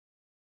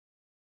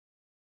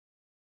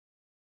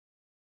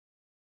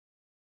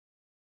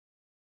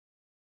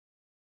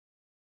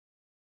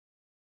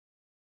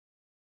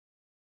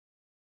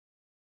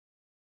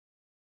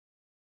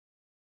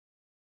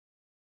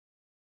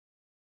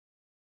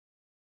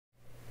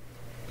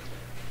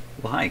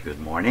Well, hi, good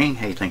morning.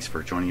 Hey, thanks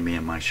for joining me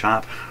in my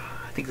shop.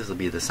 I think this will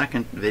be the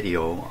second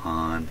video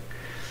on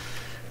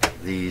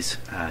these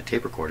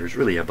tape recorders,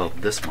 really about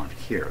this one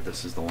here.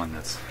 This is the one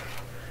that's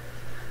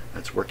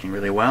working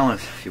really well.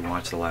 If you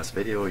watched the last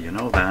video, you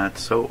know that.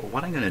 So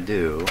what I'm going to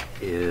do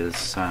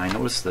is, I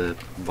noticed the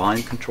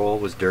volume control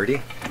was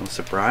dirty, no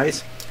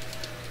surprise.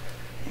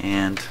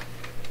 And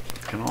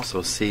you can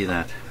also see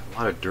that a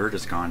lot of dirt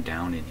has gone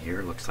down in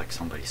here. Looks like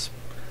somebody's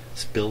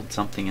spilled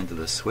something into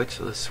the switch,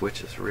 so this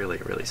switch is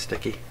really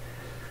sticky.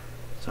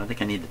 So I think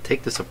I need to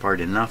take this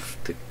apart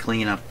enough to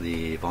clean up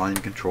the volume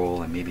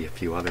control and maybe a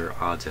few other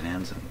odds and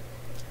ends, and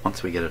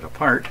once we get it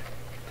apart,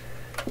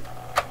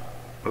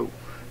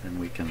 then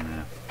we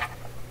can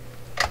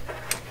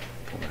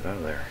pull it out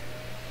of there.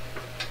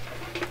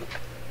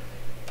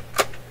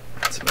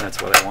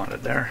 That's what I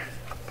wanted there.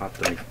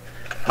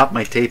 Pop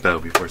my tape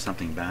out before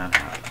something bad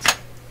happens.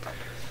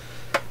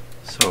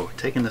 So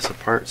taking this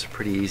apart is a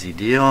pretty easy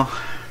deal.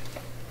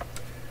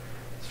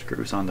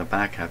 Screws on the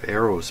back have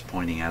arrows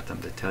pointing at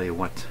them to tell you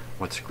what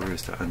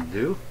screws to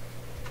undo.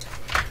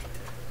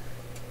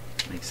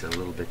 Makes it a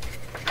little bit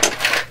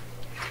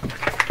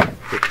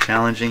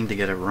challenging to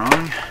get it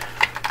wrong.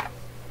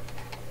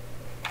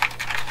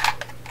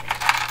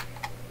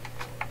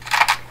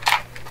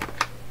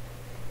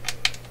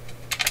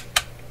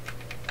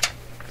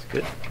 That's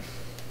good.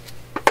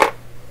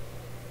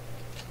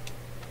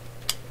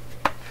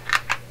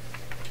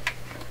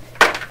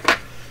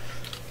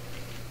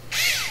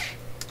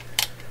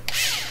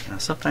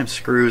 Sometimes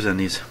screws in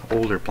these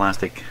older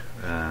plastic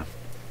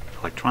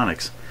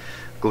electronics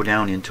go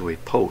down into a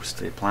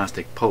post, a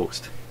plastic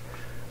post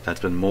that's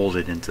been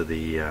molded into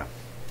the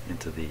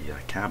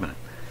cabinet.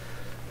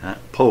 That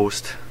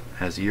post,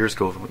 as years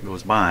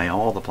goes by,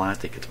 all the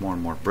plastic gets more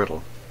and more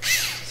brittle.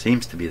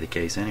 Seems to be the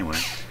case anyway.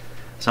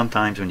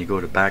 Sometimes when you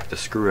go to back the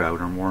screw out,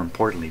 or more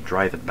importantly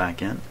drive it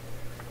back in,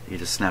 you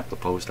just snap the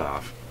post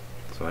off.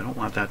 So I don't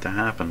want that to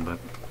happen, but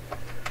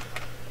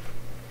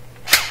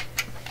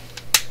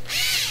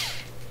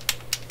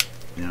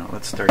you know,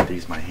 let's start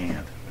these by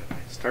hand. If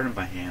I start them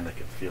by hand, I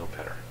can feel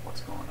better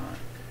what's going on.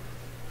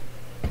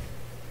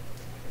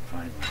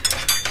 Find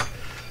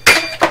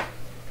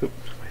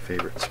my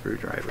favorite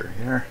screwdriver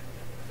here.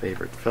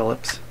 Favorite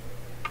Phillips.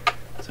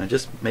 So I'm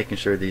just making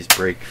sure these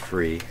break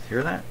free.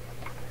 Hear that?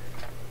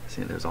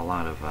 See, there's a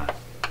lot of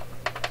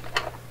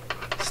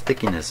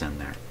stickiness in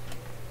there.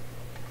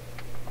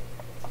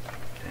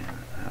 Okay,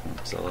 that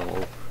one's a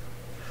little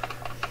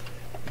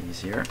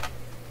easier.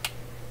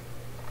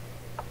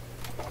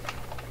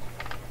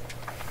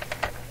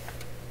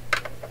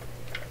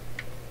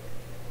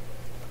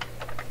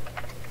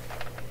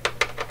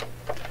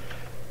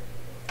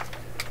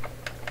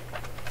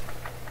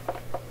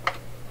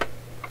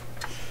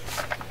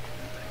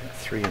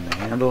 Three in the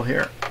handle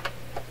here.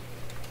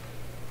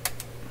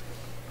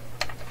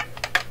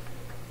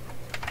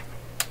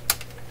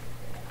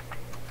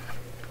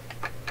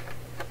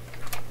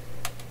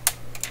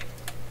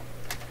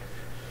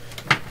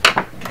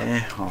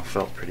 Okay, all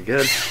felt pretty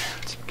good.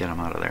 Let's get them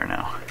out of there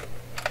now.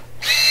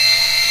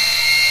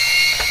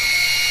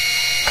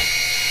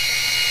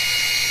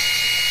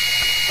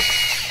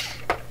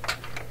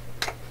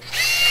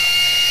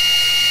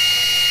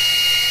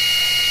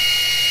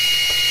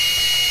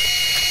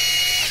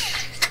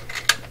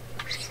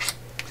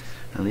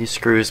 Now these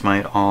screws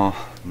might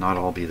not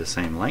all be the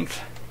same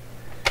length.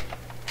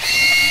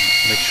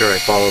 Make sure I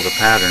follow the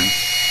pattern.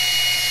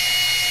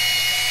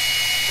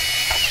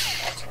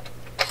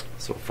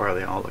 So far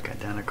they all look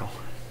identical.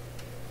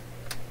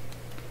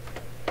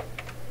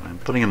 I'm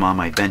putting them on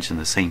my bench in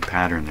the same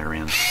pattern they're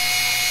in.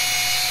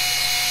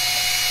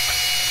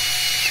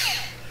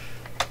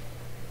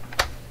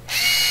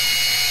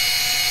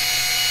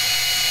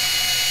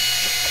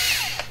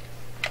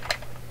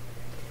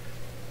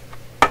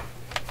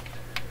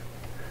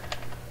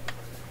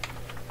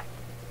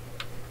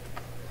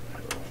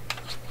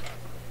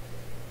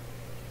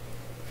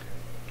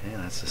 Okay,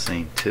 that's the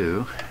same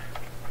too.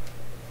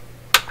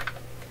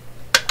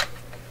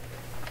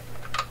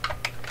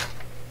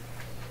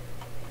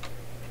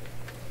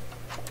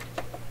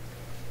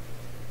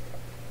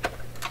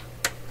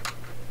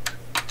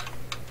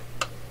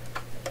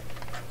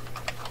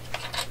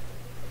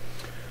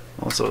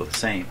 Also the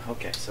same.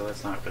 Okay, so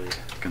that's not really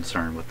a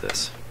concern with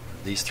this.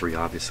 These three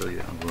obviously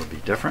will be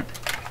different.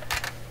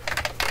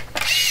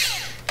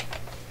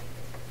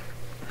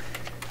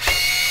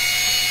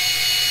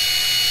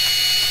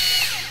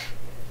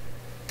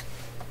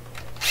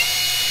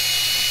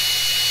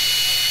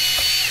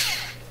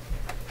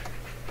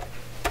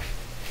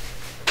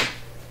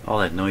 All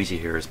that noise you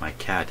hear is my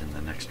cat in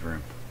the next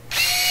room.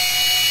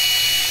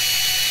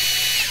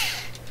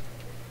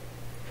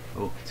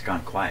 Oh, it's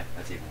gone quiet.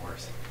 That's even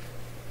worse.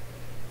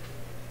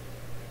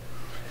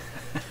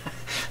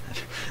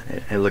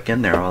 I look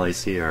in there, all I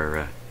see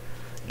are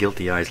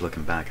guilty eyes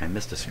looking back. I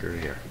missed a screw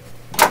here.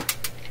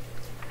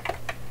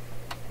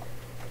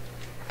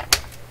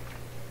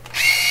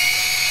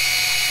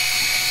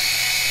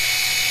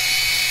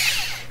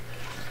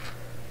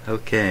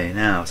 Okay,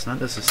 now it's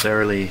not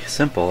necessarily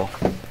simple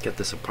get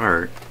this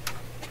apart.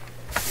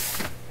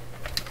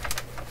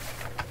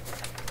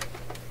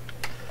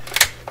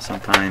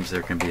 Sometimes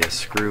there can be a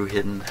screw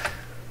hidden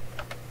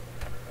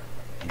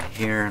in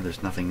here.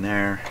 There's nothing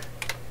there.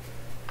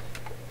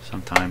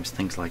 Sometimes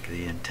things like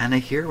the antenna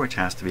here, which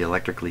has to be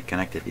electrically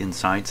connected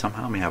inside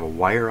somehow, may have a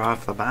wire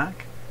off the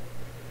back,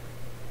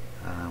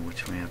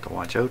 which we have to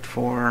watch out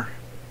for.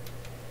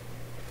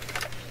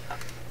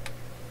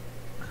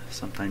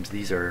 Sometimes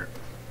these are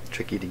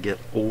tricky to get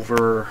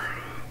over,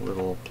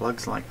 little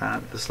plugs like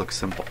that. This looks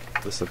simple.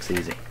 This looks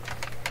easy.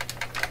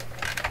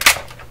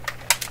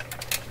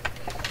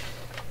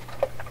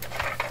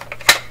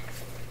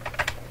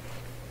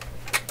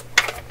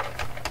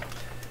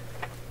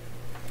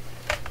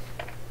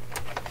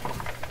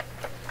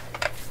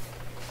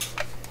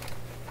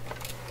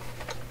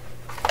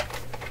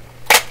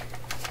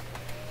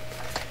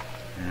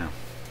 Yeah.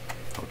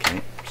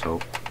 Okay, so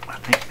I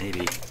think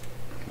maybe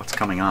what's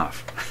coming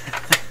off.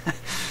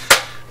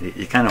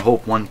 You kind of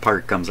hope one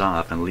part comes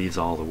off and leaves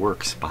all the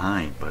works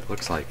behind, but it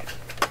looks like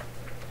it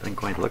doesn't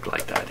quite look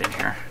like that in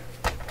here.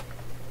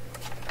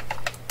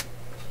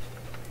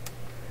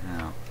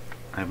 Now,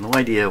 I have no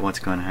idea what's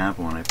going to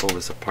happen when I pull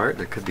this apart.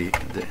 There could be,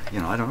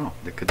 you know, I don't know.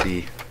 There could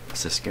be,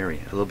 this is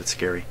scary, a little bit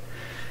scary.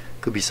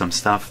 Could be some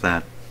stuff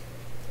that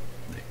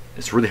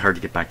it's really hard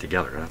to get back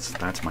together.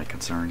 That's my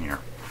concern here.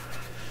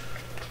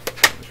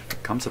 If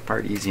it comes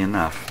apart easy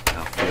enough,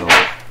 I'll feel.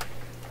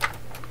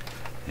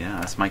 Yeah,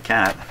 that's my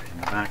cat in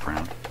the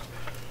background.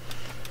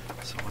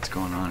 So what's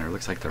going on here? It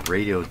looks like the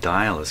radio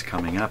dial is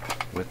coming up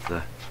with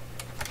the...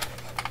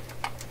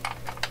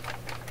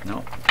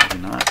 No, maybe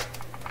not.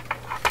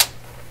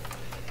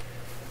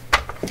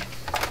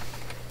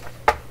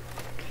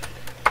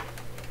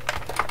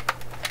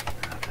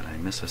 Did I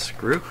miss a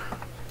screw? I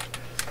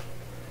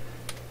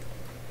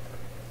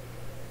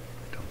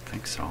don't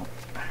think so.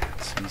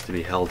 It seems to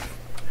be held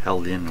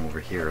in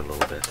over here a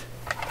little bit.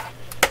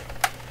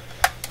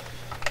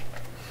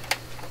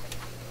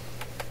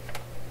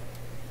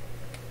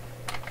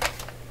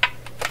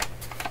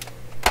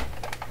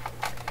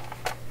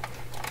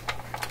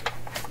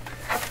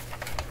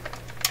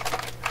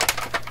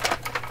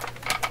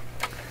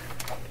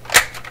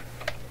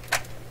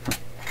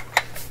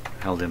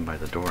 Held in by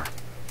the door.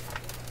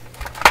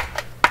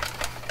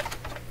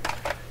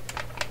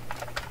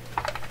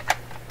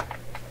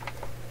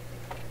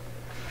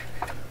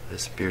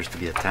 This appears to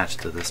be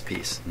attached to this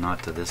piece,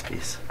 not to this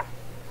piece.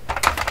 Let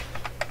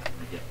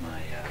me get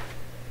my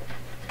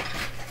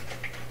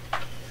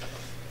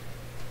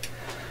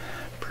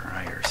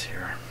pliers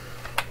here.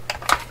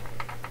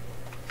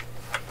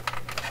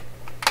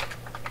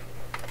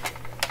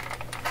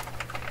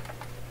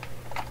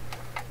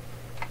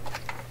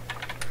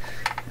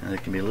 There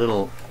can be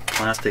little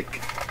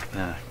plastic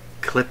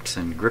clips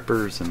and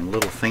grippers and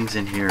little things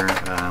in here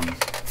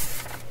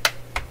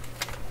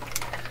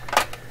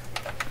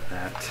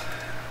that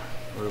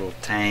little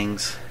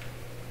tangs.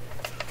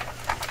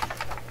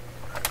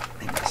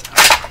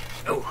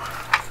 Oh,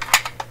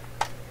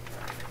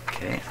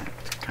 okay,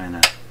 that's kind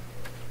of.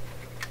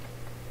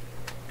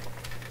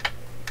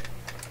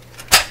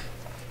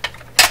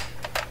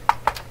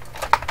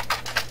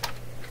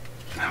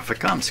 Now if it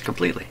comes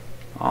completely.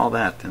 All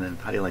that, and then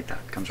how do you like that?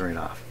 It comes right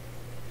off.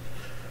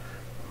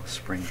 Little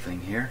spring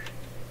thing here.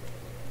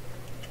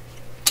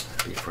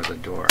 That'd be for the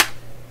door.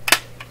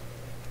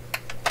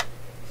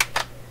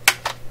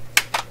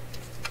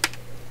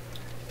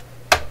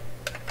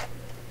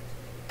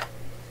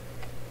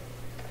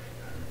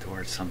 The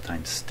door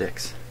sometimes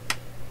sticks.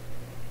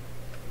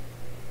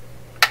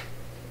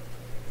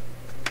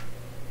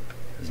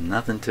 There's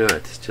nothing to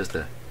it. It's just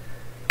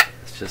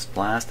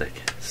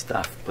plastic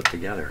stuff put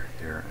together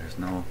here. There's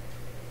no.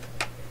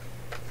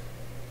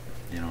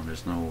 You know,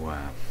 there's no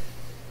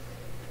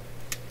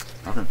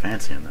nothing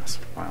fancy in this.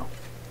 Wow.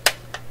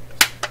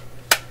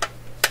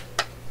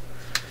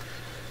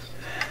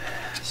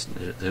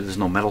 There's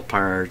no metal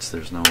parts.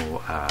 There's no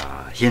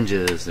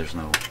hinges. There's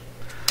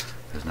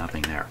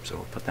nothing there. So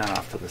we'll put that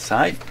off to the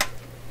side.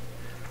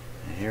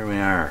 And here we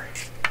are.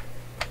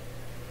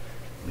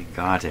 We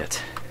got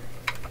it.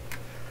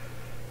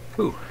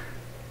 Ooh,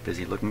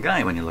 busy looking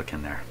guy when you look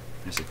in there.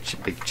 There's a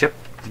big chip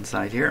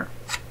inside here.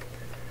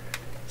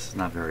 This is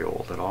not very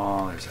old at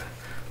all. There's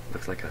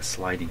looks like a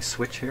sliding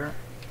switch here.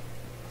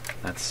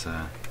 That's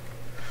the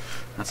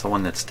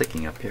one that's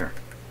sticking up here.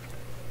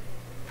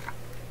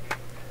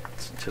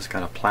 It's just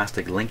got a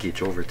plastic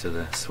linkage over to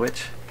the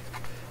switch.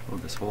 Oh,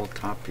 this whole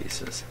top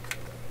piece is.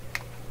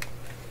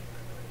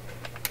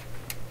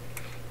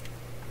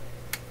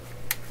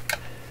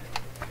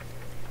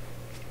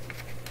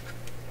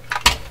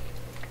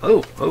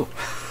 Oh, oh.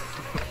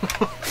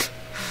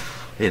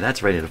 Hey,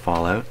 that's ready to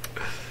fall out.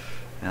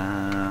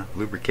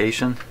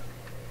 Lubrication.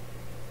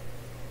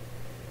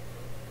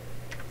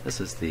 This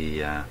is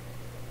the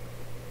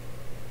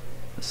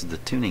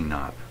tuning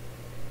knob.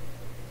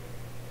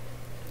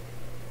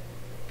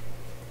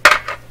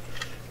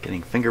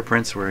 Getting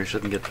fingerprints where I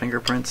shouldn't get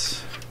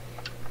fingerprints.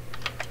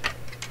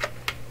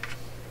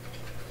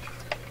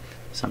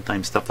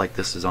 Sometimes stuff like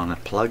this is on a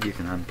plug, you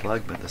can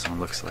unplug, but this one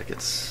looks like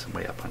it's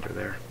way up under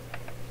there.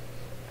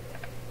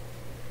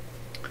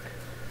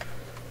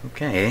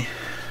 Okay.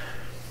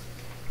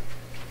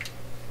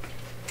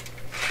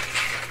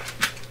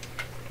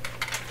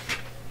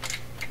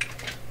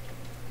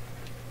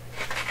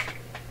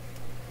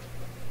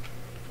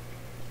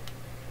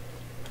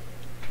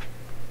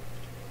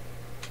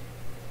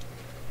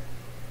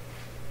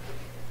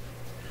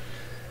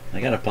 I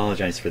gotta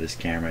apologize for this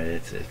camera.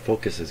 Its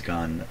focus has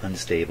gone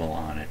unstable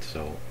on it,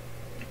 so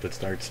if it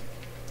starts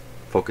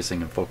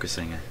focusing and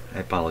focusing, I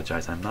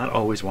apologize. I'm not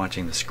always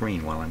watching the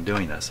screen while I'm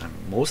doing this.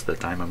 Most of the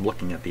time I'm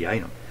looking at the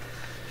item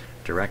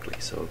directly,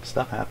 so if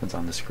stuff happens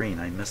on the screen,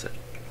 I miss it.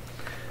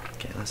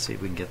 Okay, let's see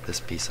if we can get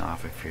this piece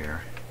off of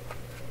here.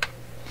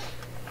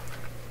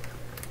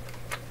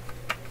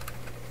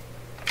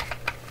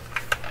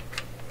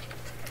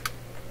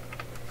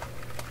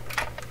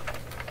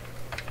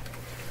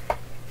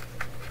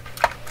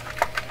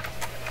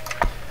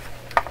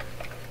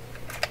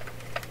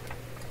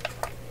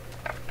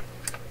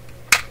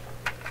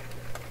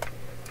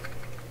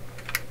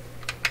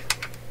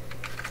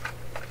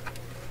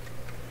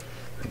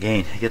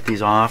 Again, get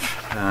these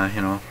off,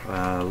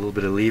 a little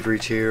bit of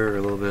leverage here,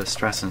 a little bit of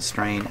stress and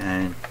strain,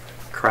 and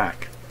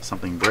crack.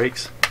 Something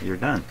breaks, you're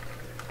done.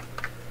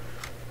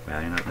 Well,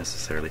 you're not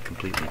necessarily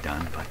completely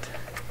done, but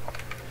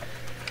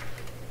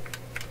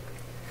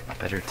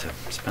better to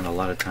spend a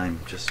lot of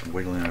time just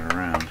wiggling it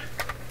around.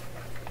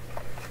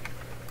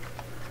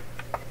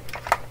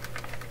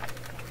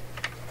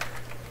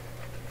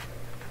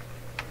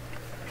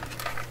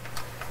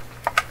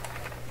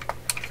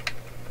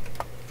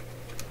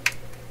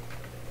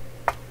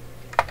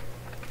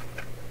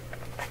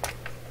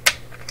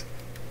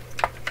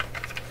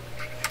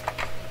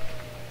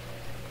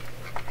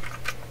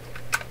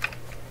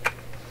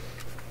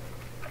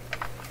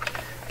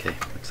 Okay,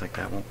 looks like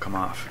that won't come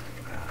off.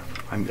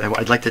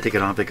 I'd like to take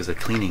it off because of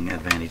cleaning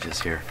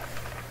advantages here.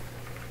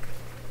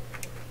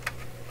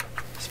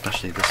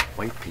 Especially this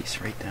white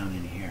piece right down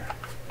in here.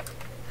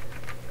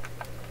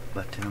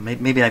 But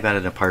maybe I got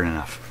it apart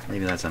enough.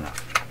 Maybe that's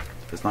enough.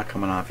 If it's not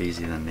coming off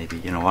easy, then maybe,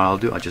 what I'll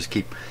do, I'll just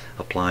keep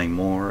applying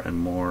more and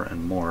more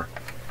and more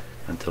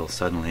until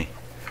suddenly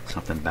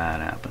something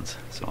bad happens.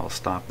 So I'll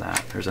stop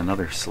that. There's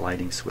another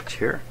sliding switch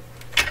here.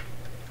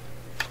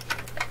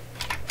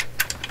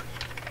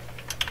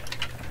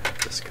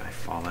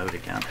 Fall out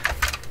again.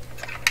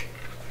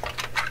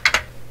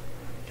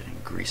 Getting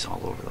grease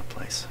all over the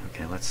place.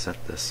 Okay, let's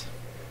set this.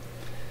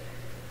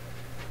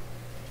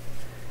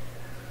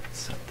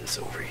 Set this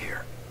over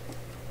here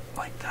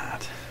like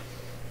that.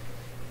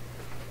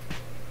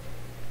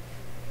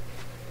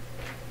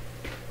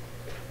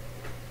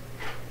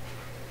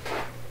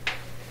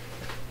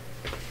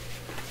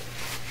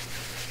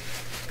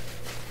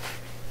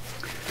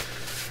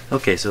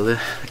 Okay, so a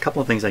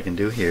couple of things I can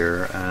do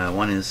here.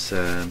 One is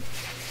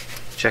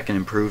check and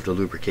improve the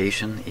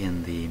lubrication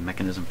in the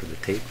mechanism for the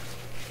tape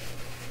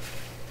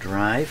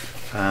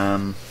drive.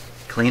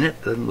 Clean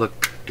it. Doesn't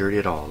look dirty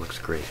at all. It looks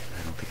great.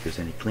 I don't think there's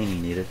any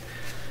cleaning needed.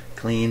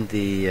 Clean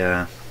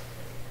the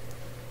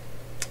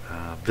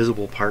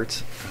visible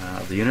parts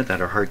of the unit that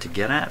are hard to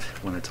get at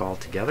when it's all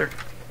together.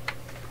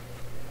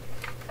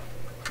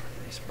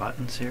 These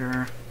buttons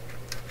here.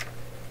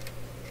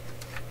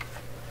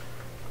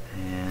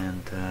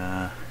 And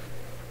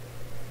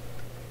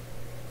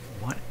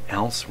what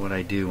else would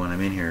I do when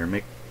I'm in here?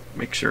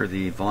 Make sure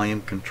the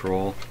volume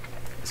control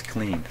is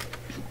cleaned.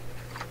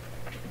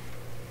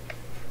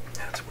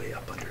 That's way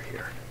up under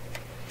here.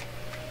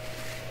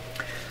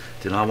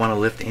 Do not want to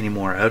lift any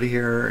more out of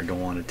here, or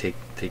don't want to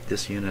take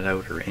this unit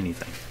out or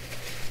anything.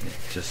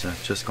 It's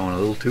just going a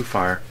little too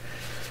far.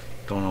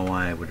 Don't know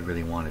why I would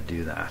really want to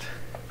do that.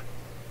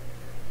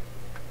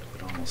 It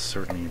would almost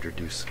certainly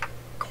introduce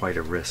quite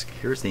a risk.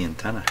 Here's the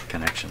antenna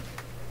connection.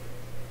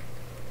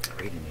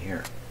 Right in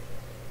here.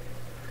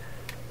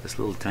 This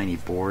little tiny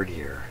board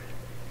here.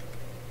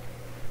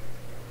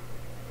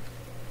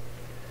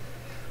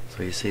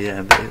 So you see,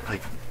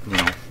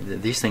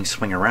 these things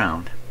swing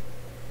around.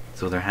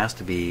 So there has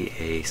to be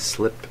a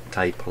slip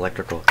type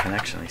electrical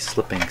connection, a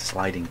slipping,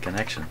 sliding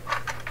connection,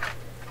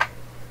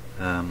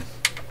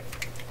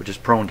 which is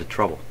prone to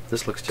trouble.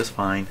 This looks just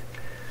fine.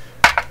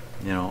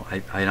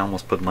 I'd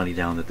almost put money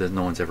down that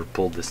no one's ever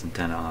pulled this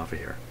antenna off of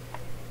here.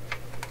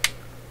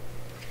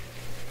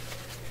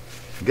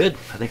 Good.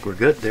 I think we're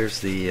good. There's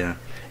the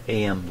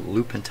AM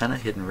loop antenna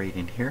hidden right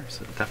in here,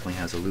 so it definitely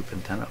has a loop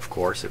antenna. Of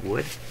course it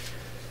would.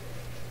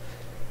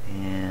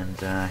 And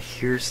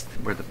here's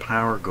where the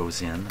power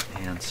goes in,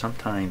 and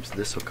sometimes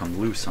this will come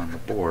loose on the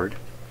board,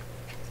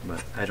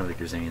 but I don't think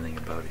there's anything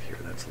about it here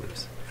that's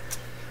loose.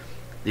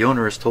 The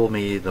owner has told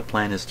me the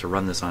plan is to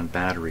run this on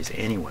batteries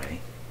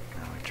anyway.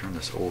 Now I turn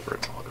this over,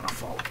 it's all going to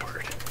fall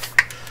apart.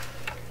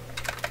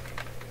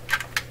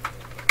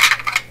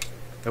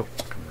 Oh,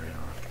 come right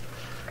on.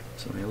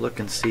 So let me look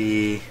and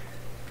see.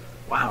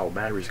 Wow,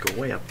 batteries go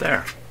way up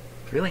there.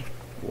 Really?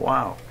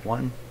 Wow.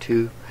 1,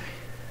 2.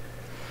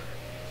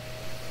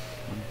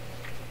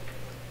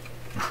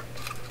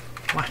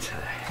 What the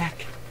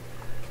heck?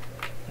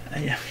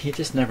 you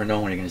just never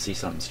know when you're going to see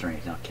something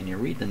strange. Now, can you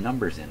read the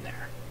numbers in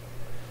there?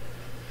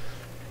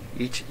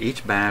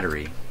 Each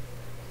battery.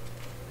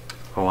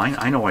 Oh,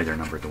 I know why they're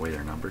numbered the way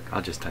they're numbered.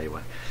 I'll just tell you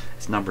what.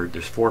 It's numbered.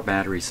 There's 4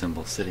 battery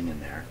symbols sitting in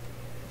there.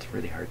 It's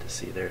really hard to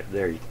see.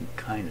 There you can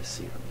kind of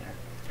see them there.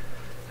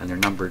 And they're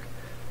numbered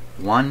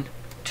 1,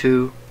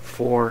 2,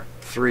 4,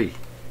 3.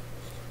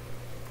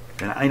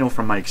 And I know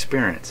from my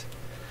experience,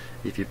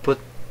 if you put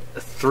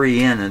a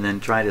 3 in and then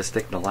try to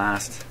stick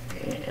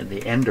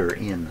the ender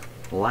in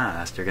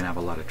last, you're going to have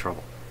a lot of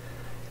trouble.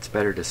 It's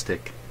better to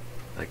stick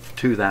like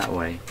 2 that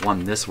way,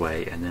 1 this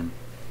way, and then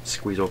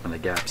squeeze open the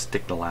gap,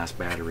 stick the last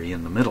battery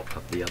in the middle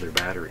of the other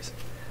batteries.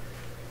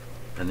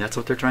 And that's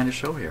what they're trying to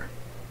show here.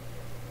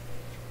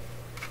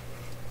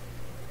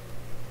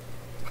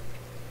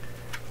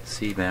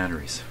 C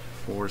batteries,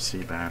 4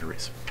 C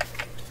batteries.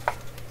 It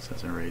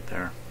says it right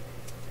there.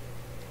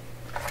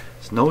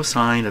 There's no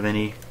sign of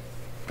any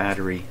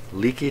battery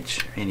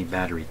leakage, any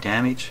battery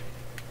damage.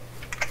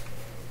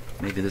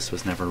 Maybe this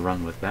was never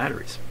run with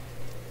batteries.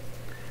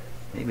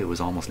 Maybe it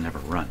was almost never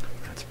run.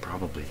 That's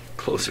probably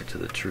closer to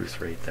the truth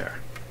right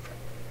there.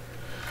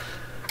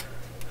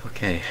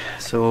 Okay,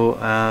 so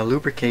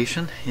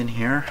lubrication in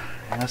here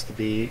has to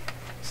be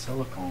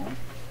silicone.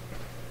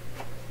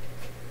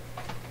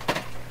 Let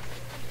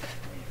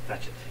me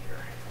fetch it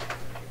here.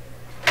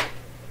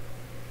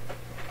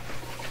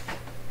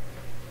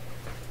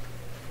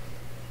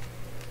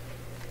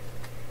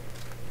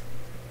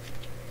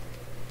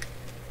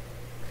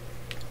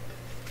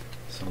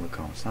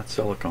 Silicone. It's not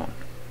silicone.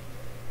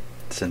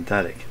 It's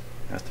synthetic.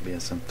 It has to be a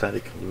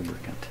synthetic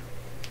lubricant.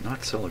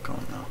 Not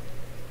silicone, though.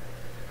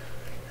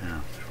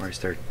 Now, before I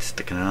start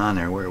sticking it on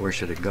there, where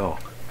should it go?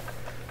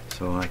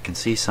 So I can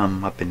see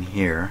some up in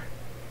here.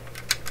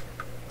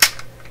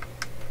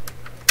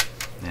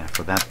 Yeah,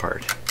 for that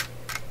part.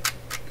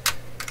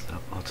 So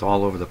it's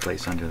all over the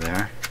place under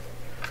there.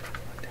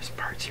 Look, there's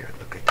parts here that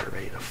look like they're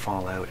ready to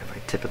fall out if I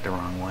tip it the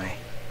wrong way.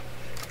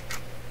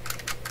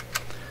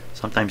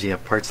 Sometimes you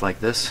have parts like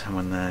this, and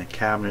when the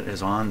cabinet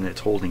is on,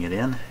 it's holding it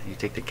in. You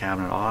take the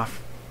cabinet off,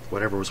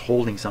 whatever was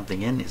holding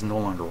something in is no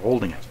longer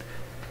holding it.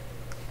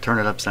 Turn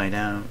it upside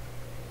down,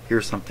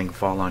 hear something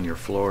fall on your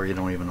floor, you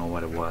don't even know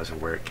what it was or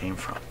where it came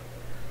from.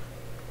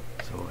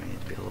 So we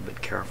need to be a little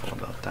bit careful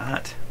about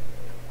that.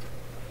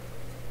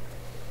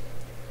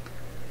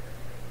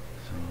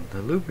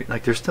 So the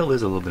like there still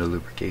is a little bit of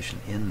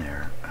lubrication in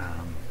there.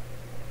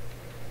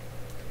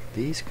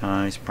 These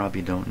guys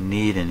probably don't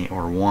need any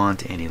or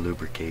want any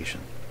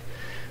lubrication.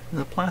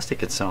 The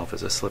plastic itself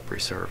is a slippery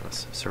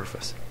surface.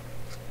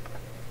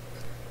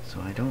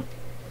 So I don't.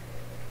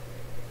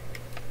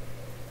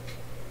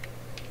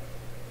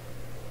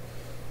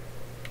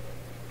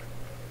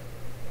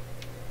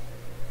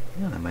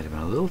 Yeah, there might have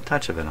been a little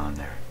touch of it on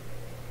there.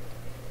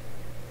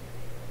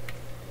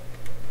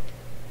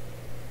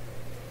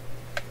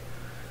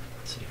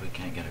 Let's see if we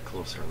can't get a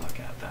closer look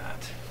at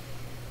that.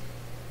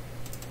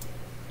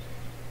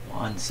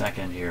 1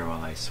 second here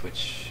while I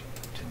switch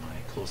to my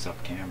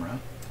close-up camera.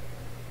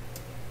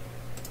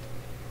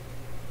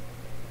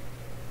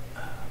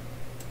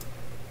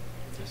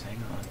 Just hang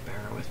on,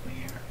 bear with me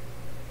here.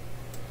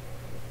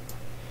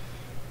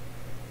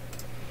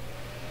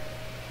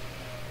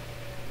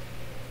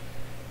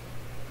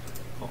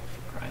 Oh,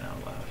 for crying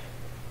out loud.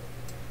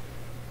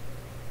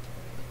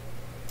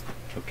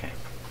 Okay.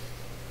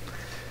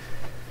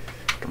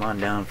 Come on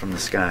down from the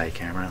sky,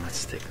 camera.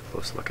 Let's take a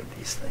close look at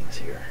these things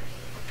here.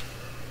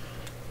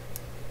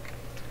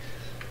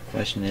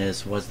 Question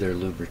is, was there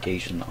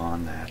lubrication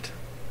on that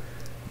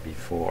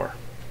before?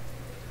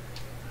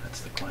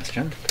 That's the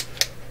question.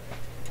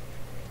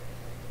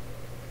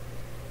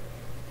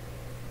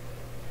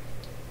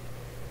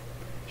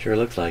 Sure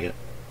looks like it.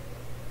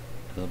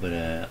 A little bit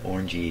of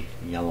orangey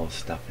yellow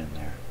stuff in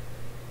there.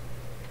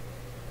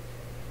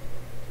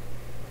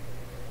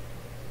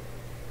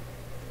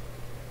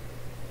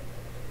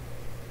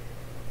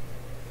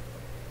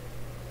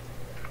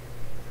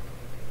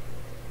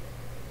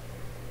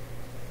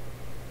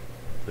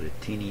 Put a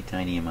teeny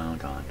tiny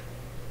amount on.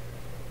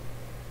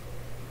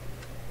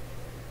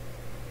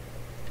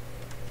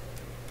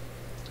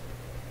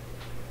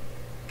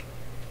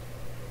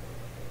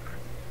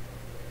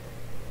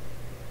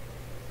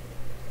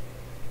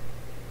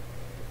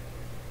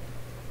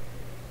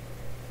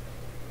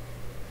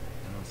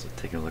 Also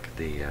take a look at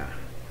the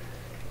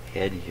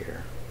head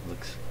here.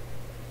 Looks.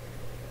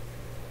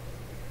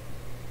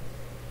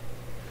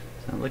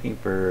 So I'm looking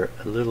for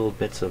little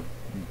bits of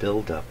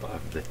buildup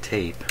of the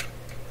tape.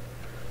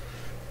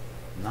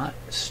 Not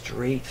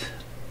straight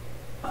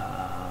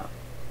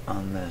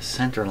on the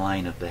center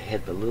line of the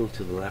head, but a little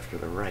to the left or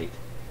the right,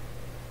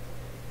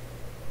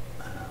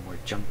 where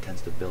junk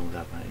tends to build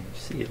up. I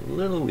see a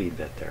little wee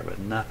bit there, but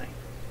nothing.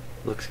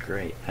 Looks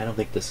great. I don't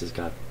think this has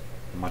got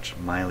much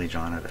mileage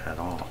on it at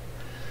all.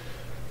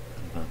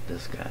 What about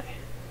this guy?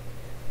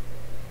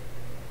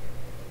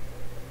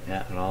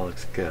 Yeah, it all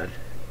looks good.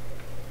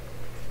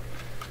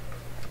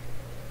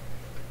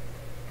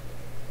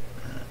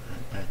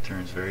 That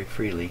turns very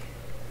freely.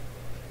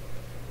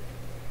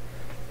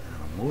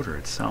 motor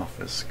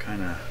itself is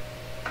kind of,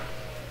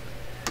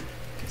 you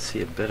can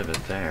see a bit of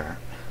it there.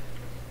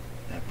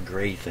 That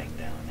gray thing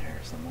down there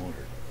is the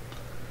motor.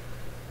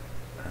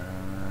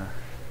 I'm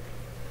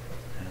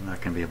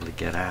not going to be able to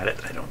get at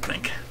it, I don't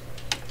think.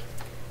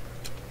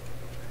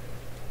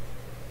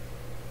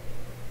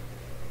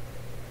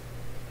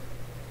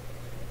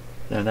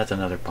 Then that's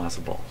another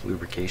possible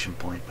lubrication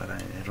point, but I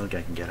don't think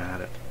I can get at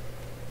it.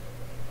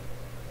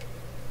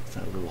 It's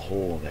that little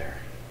hole there.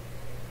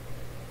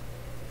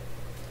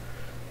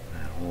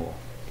 That hole.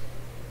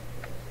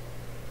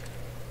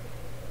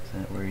 Is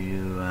that where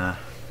you,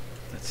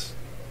 that's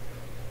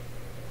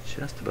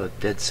just about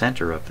dead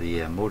center of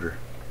the motor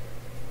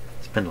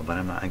spindle, but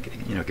I'm not,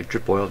 you know, I could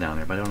drip oil down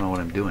there, but I don't know what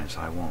I'm doing, so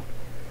I won't.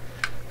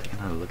 Take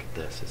another look at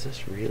this. Is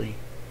this really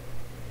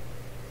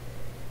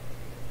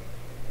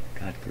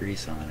got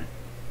grease on it?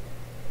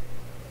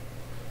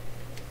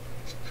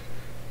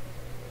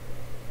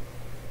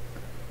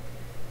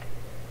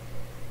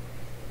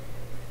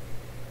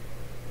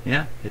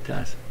 Yeah, it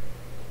does.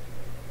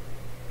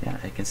 Yeah,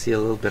 I can see a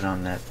little bit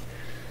on that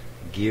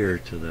gear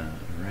to the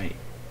right,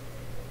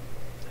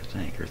 I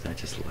think, or is that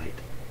just light?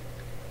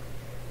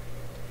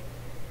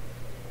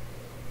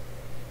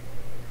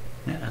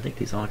 Yeah, I think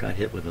these all got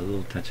hit with a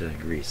little touch of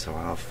grease, so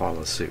I'll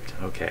follow suit.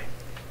 Okay.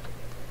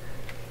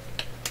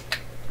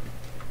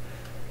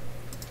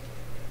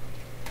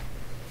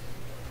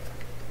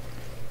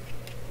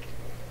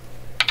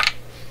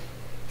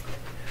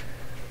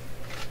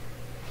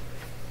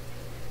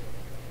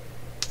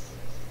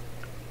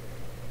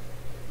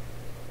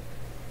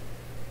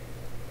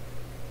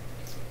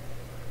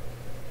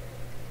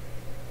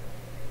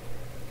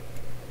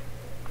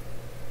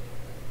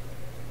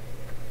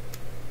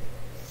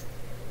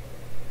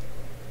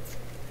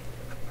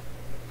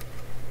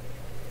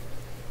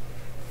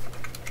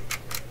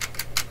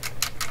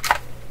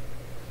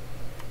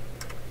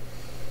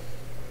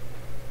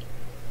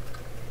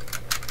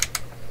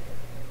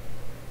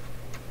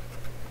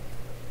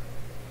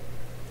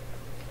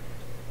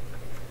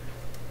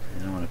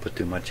 Put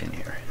too much in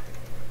here.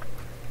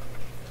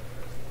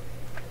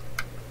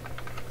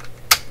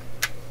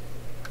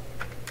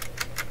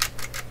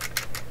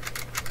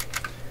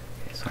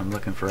 Okay, so I'm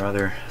looking for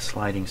other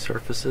sliding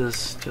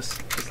surfaces,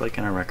 just like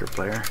in a record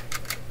player.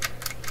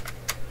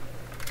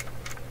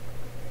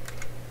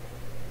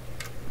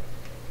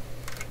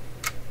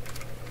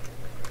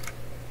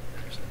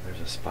 There's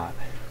a spot.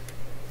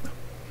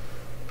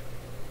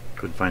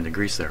 Couldn't find the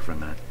grease there from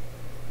that.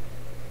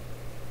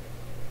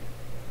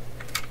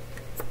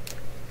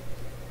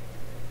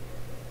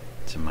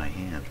 In my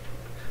hand.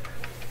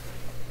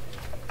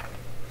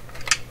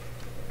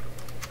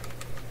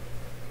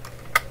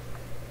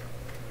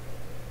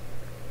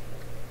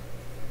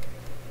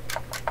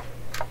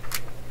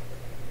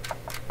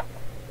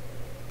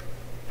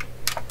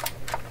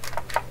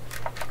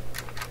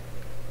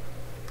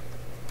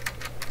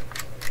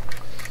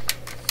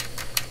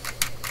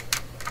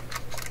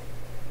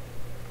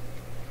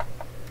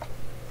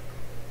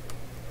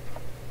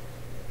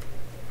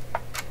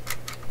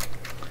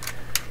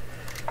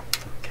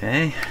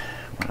 Okay,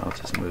 what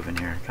else is moving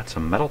here? Got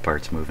some metal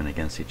parts moving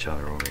against each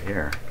other over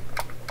here.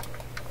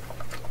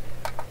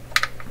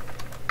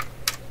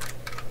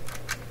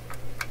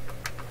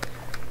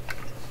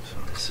 So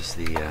this is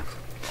the,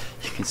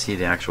 you can see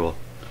the actual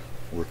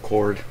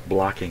record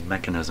blocking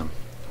mechanism,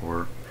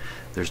 or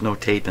there's no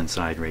tape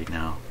inside right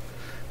now.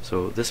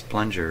 So this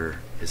plunger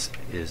is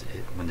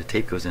when the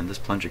tape goes in, this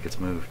plunger gets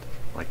moved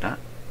like that.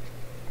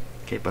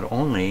 Okay, but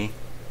only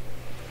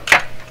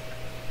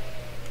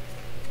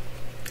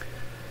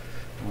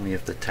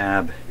if the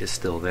tab is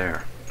still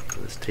there. So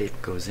this tape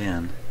goes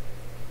in,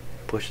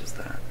 pushes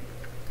that.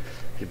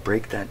 If you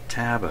break that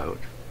tab out,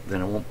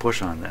 then it won't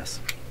push on this.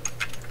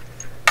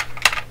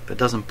 If it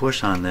doesn't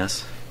push on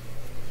this,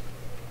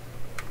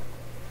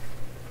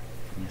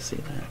 can you see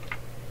that?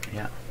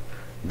 Yeah.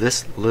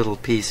 This little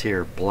piece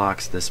here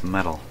blocks this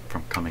metal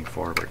from coming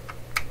forward.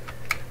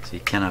 So you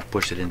cannot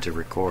push it into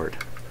record.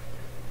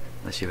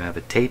 Unless you have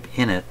a tape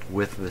in it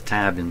with the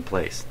tab in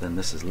place. Then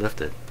this is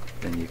lifted.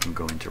 Then you can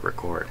go into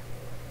record.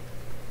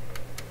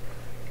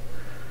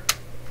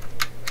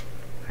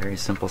 Very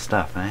simple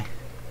stuff, eh?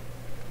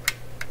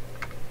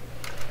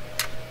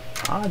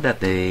 Odd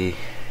that they,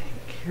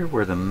 here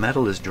where the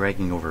metal is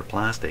dragging over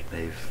plastic,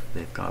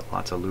 they've got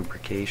lots of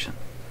lubrication.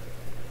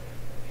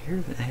 Here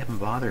they haven't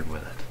bothered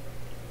with it.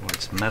 Well,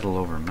 it's metal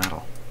over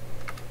metal.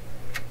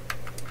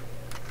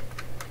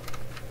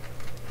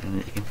 And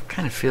you can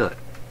kind of feel it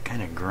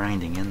kind of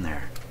grinding in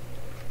there.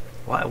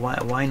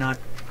 Why not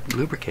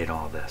lubricate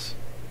all this?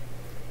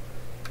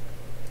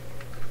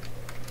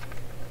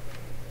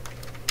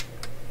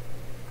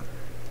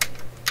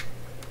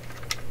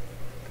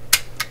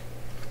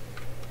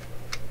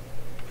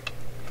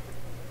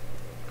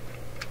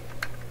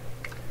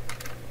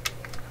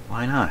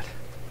 Why not?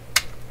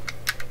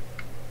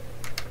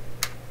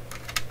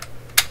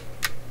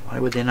 Why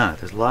would they not?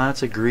 There's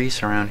lots of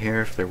grease around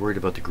here. If they're worried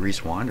about the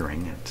grease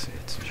wandering, it's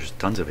there's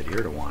tons of it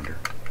here to wander.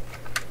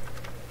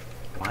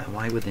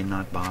 Why would they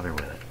not bother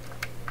with it?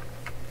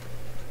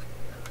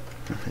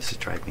 This is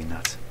driving me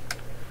nuts.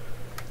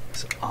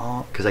 It's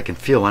all because I can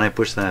feel when I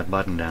push that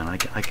button down. I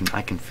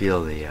can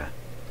feel the. I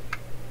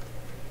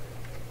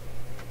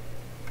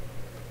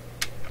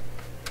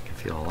can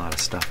feel a lot of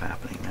stuff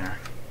happening there.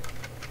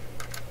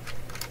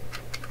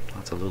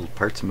 Lots of little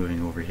parts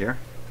moving over here.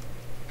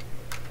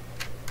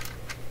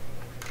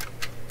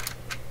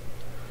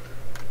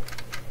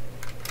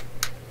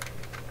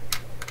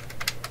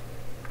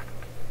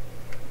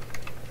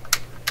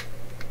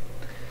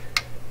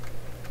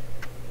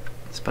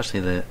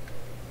 Especially the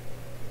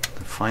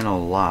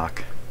final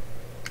lock,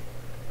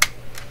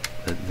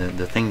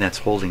 the thing that's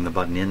holding the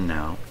button in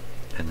now,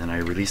 and then I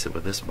release it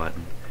with this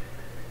button.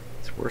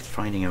 It's worth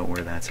finding out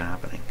where that's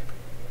happening.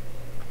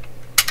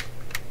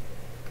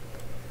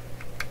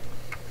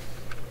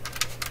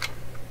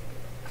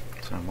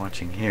 So I'm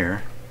watching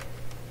here.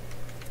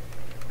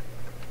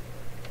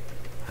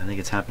 I think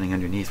it's happening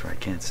underneath where I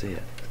can't see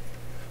it.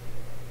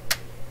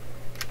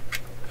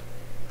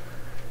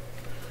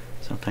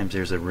 Sometimes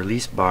there's a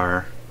release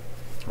bar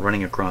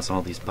running across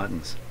all these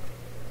buttons.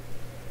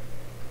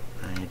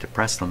 I need to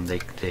press them.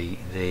 They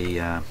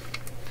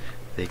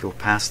go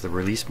past the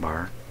release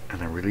bar,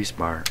 and the release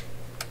bar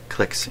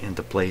clicks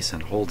into place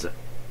and holds it.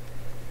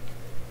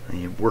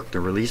 And you work the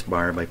release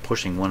bar by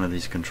pushing one of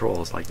these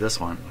controls, like this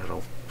one.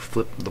 It'll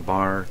flip the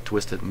bar,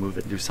 twist it, move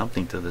it, do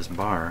something to this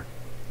bar,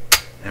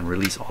 and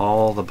release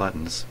all the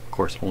buttons. Of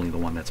course, only the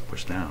one that's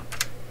pushed down.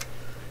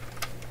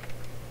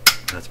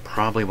 That's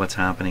probably what's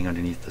happening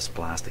underneath this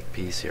plastic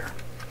piece here.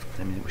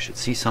 I mean, we should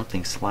see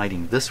something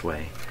sliding this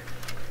way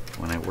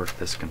when I work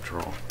this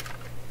control.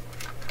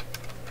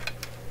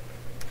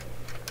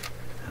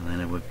 And then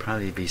it would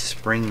probably be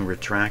spring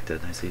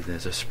retracted. I see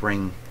there's a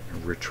spring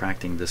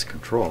retracting this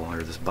control,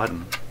 or this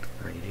button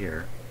right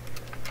here.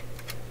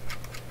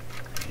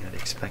 I'd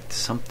expect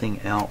something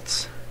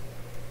else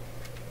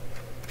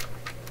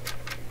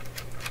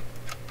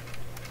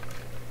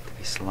to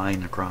be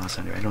sliding across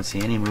under. I don't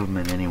see any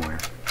movement anywhere.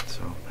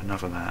 So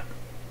enough of that.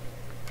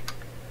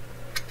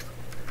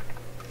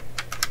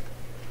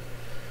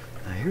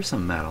 Now here's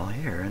some metal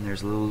here, and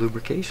there's a little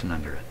lubrication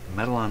under it.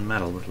 Metal on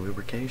metal with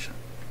lubrication.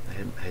 I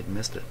had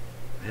missed it.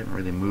 I hadn't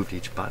really moved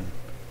each button.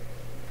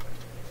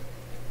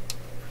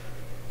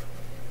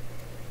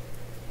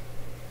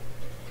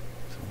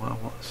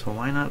 So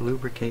why not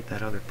lubricate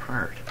that other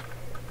part?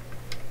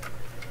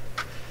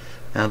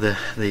 Now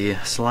the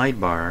slide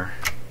bar,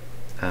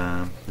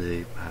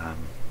 the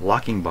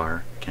locking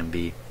bar can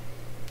be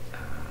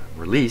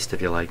released,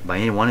 if you like, by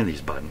any one of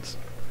these buttons.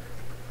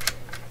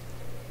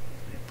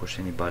 You push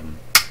any button,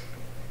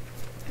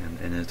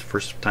 and it's the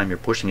first time you're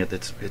pushing it,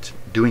 it's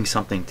doing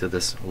something to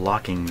this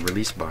locking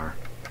release bar,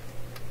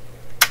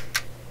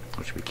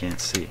 which we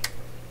can't see.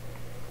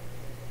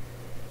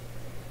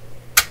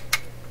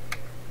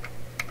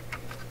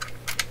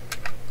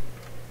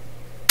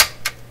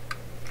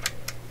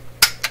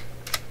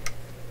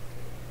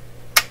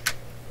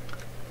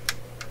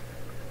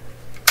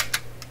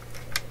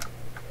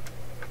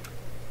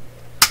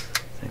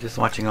 Just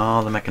watching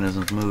all the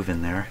mechanisms move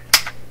in there.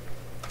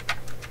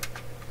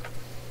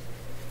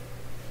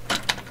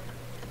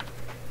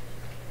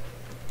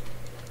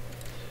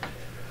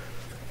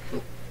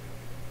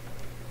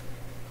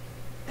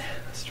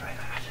 Let's try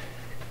that.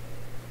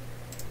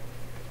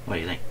 What do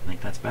you think?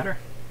 Think that's better?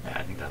 Yeah,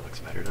 I think that looks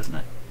better, doesn't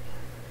it?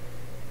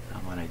 How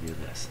about I do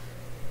this?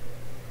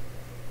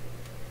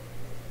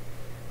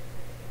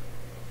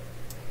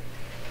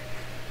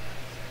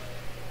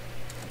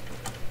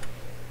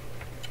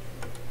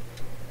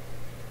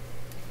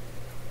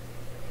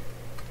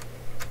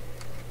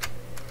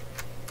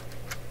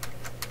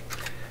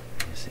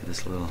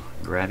 This little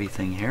grabby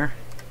thing here.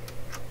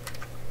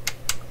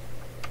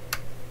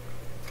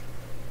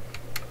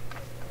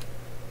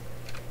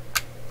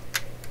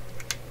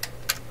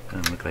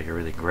 Doesn't look like it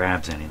really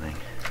grabs anything.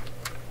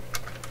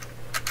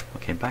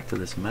 Okay, back to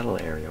this metal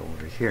area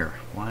over here.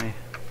 Why?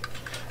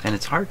 And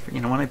it's hard for,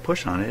 you know, when I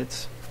push on it,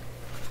 it's.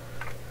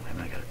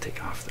 I gotta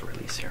take off the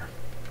release here.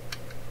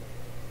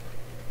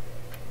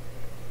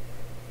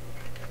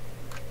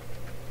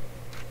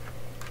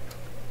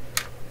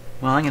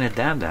 Well, I'm going to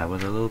dab that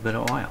with a little bit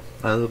of oil,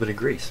 a little bit of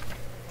grease.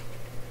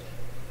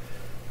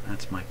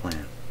 That's my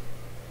plan.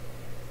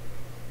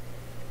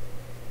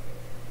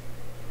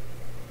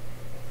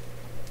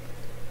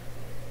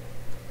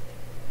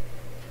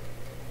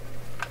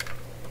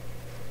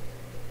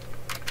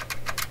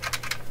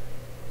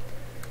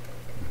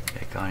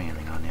 Okay, got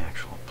anything on the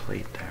actual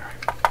plate there?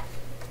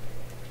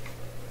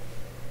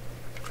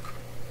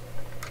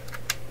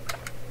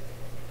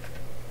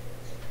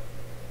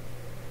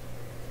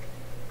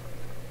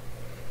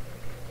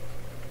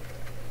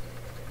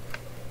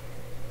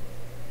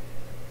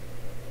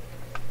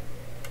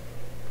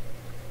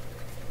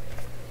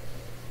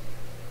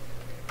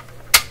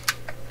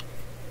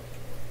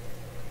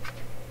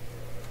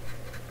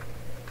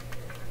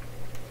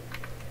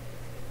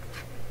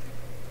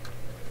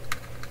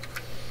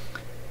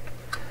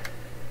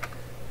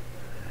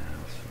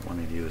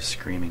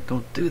 Screaming,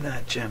 "Don't do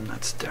that, Jim,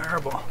 that's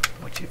terrible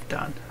what you've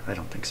done." I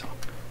don't think so.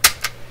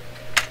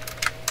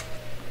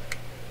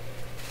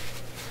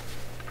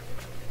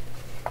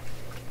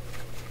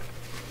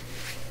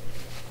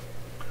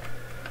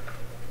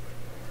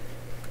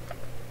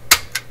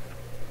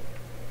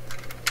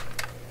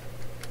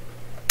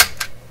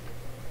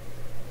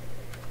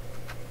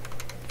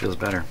 feels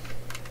better.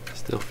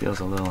 Still feels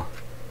a little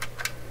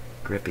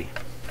grippy.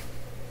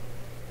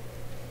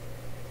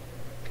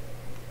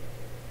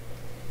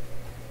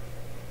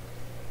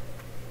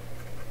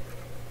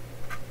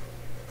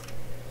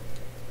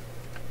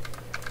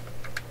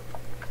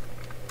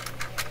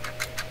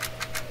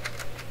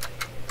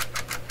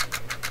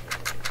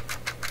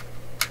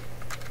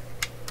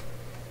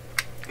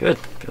 Good,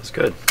 feels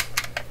good.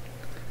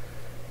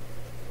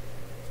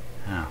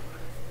 Now,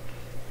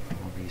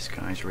 all these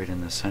guys right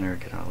in the center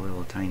get a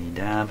little tiny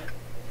dab.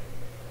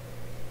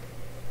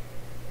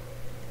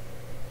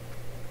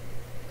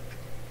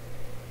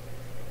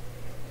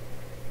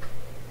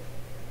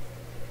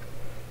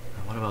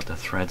 Now, what about the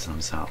threads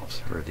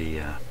themselves, or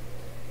the,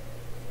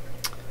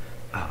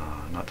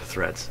 not the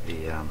threads,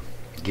 the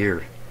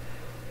gear?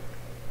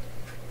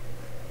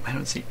 I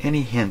don't see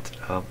any hint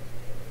of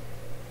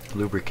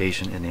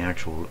lubrication in the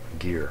actual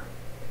gear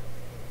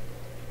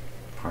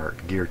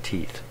part, gear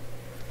teeth.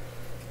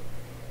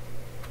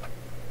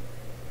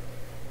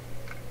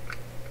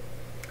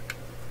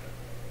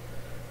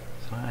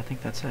 So I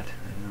think that's it.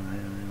 I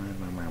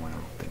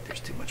don't think there's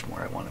too much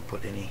more I want to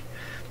put any.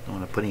 I don't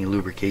want to put any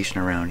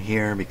lubrication around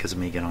here because it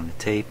may get on the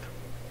tape.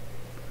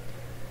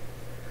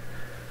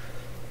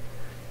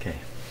 Okay.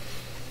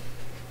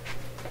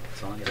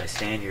 As long as I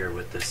stand here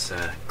with this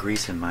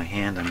grease in my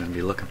hand, I'm going to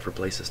be looking for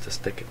places to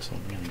stick it. So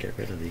I'm going to get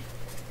rid of the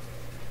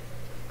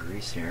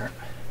grease here.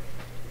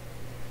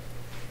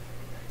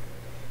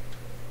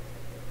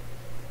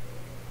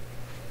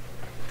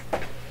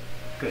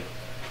 Good.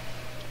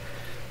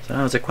 So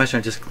now it's a question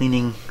of just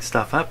cleaning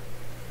stuff up,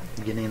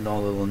 getting into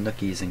all the little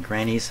nookies and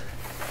crannies,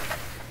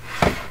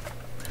 and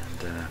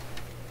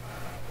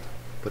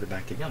put it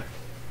back together.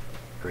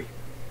 Great.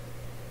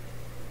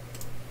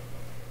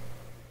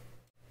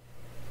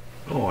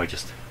 Oh, I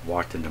just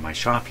walked into my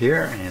shop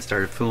here and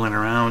started fooling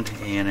around,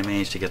 and I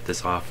managed to get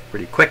this off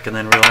pretty quick, and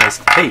then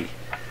realized, hey,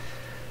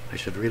 I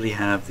should really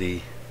have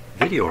the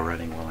video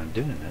running while I'm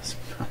doing this.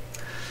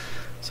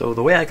 So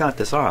the way I got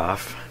this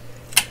off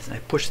is I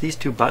pushed these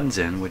two buttons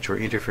in, which were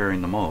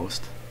interfering the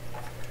most,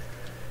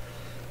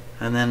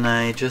 and then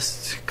I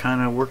just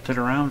kind of worked it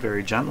around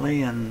very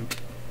gently, and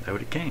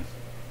out it came.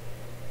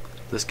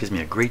 This gives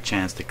me a great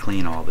chance to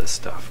clean all this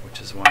stuff,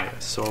 which is why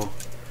it's so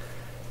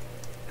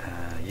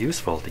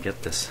useful to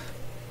get this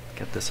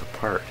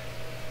apart.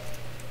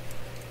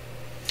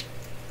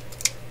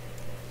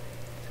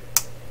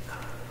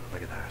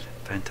 Look at that,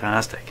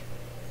 fantastic.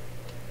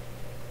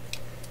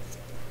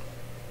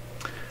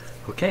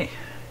 Okay,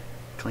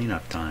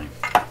 cleanup time.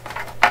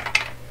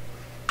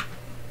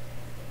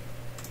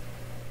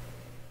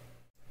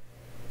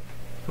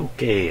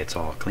 Okay, it's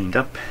all cleaned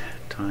up.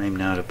 Time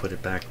now to put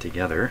it back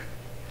together.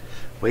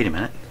 Wait a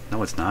minute,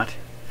 no it's not.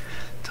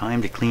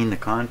 Time to clean the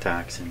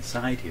contacts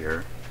inside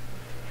here.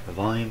 The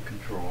volume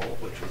control,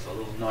 which was a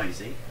little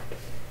noisy,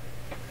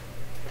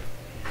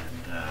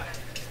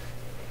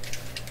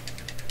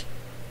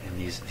 and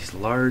these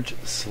large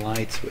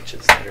slide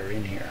switches that are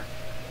in here.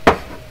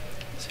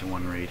 There's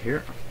one right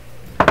here.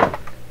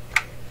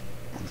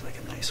 There's like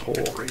a nice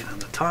hole right on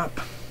the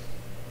top.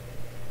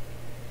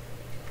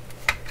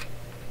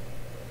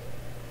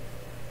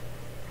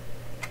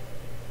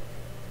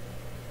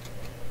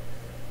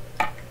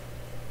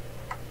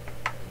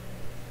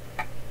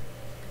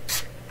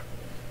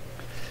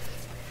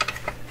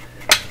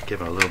 Give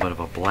it a little bit of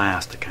a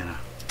blast to kind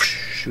of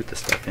shoot the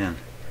stuff in.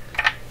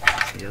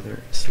 That's the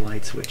other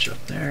slide switch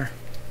up there.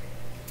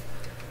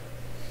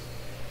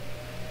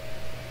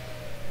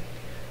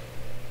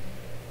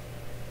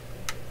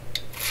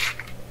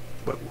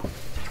 Whoa.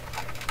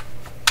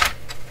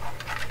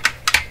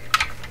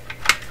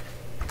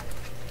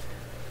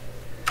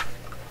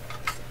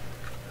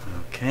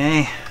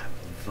 Okay,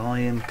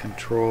 volume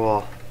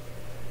control.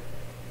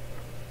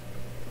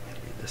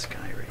 Maybe this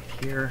guy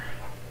right here.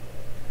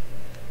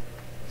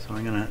 So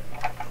I'm going to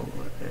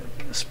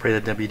spray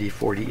the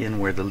WD-40 in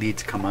where the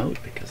leads come out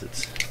because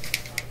it's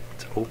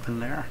open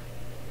there.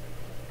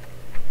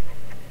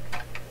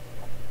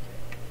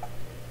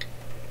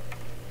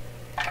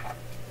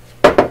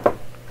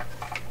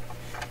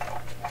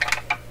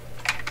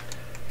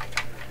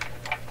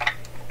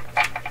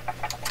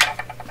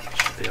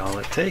 Should be all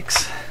it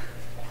takes.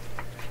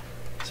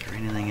 Is there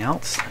anything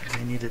else that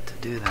I needed to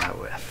do that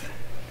with?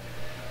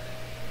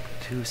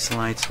 Two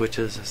slide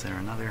switches. Is there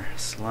another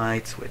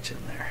slide switch in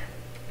there?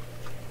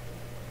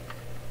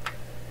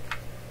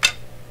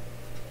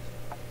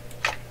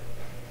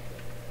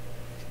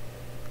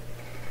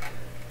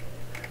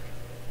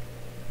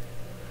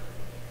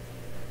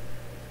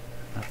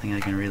 Nothing I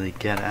can really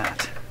get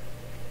at.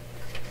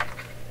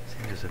 See,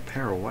 there's a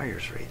pair of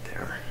wires right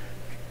there.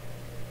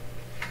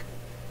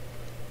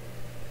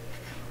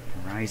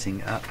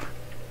 Rising up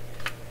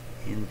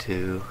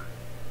into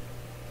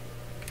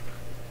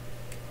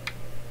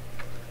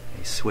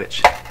a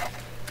switch. Yeah,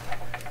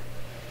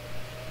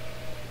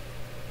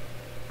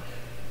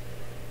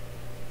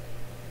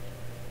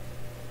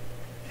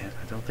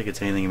 I don't think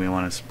it's anything we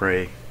want to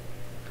spray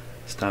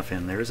stuff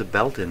in. There is a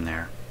belt in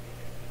there.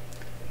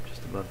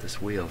 Just a above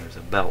this wheel there's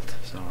a belt,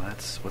 so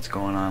that's what's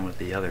going on with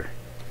the other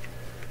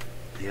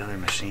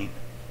machine.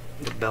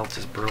 The belt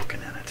is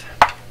broken in it.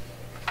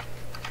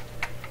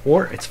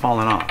 Or it's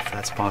fallen off.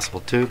 That's possible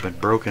too, but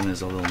broken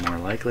is a little more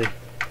likely.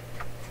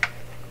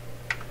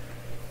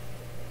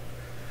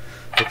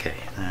 Okay,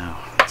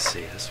 now let's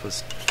see. This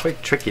was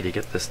quite tricky to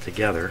get this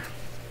together.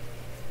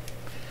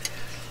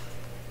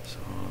 So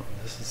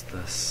this is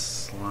the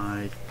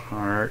slide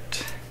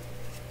part.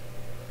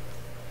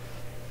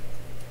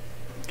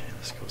 Okay,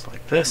 this goes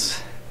like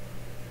this.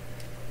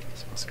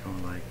 This must go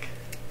like...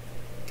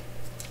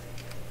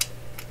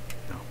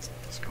 no,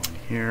 let's go in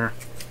here.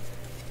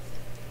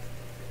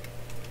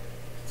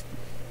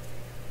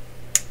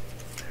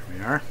 There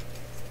we are.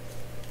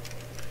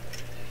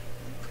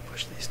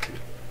 Push these two.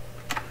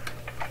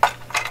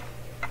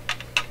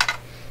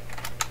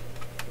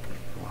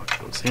 Lock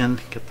those in,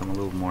 get them a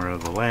little more out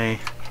of the way.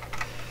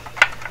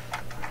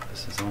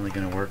 This is only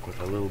going to work with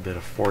a little bit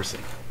of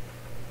forcing,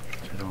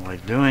 which I don't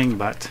like doing,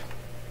 but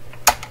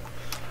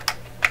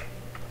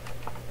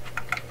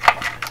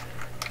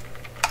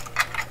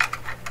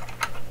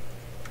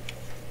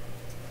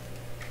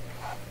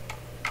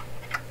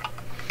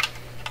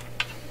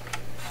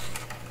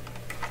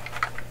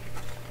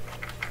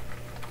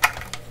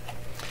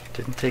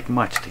didn't take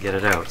much to get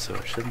it out, so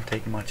it shouldn't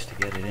take much to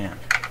get it in.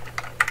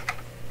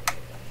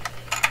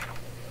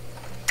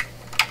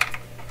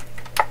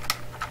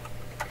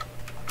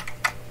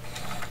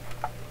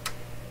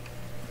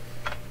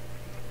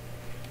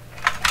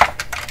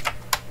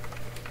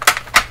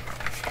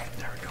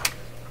 There we go.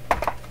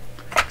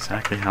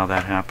 Exactly how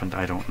that happened,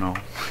 I don't know.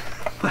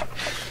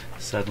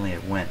 Suddenly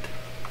it went.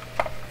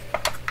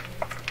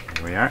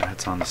 Here we are,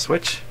 that's on the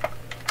switch.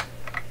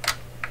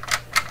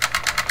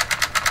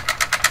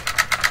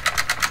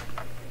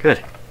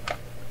 Good.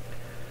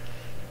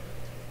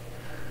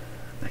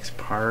 Next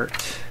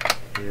part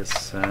is,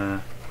 if I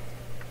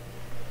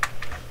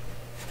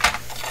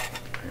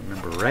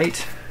remember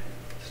right,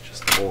 it's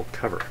just the whole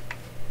cover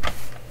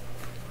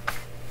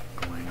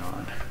going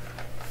on.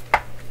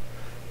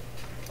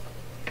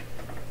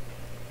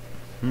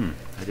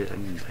 I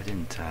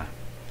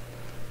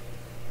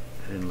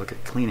didn't look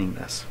at cleaning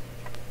this.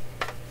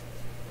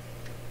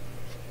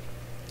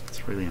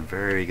 It's really in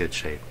very good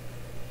shape.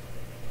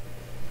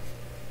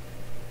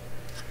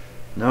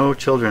 No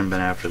children been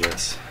after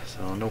this,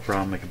 so no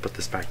problem. I can put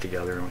this back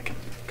together and we can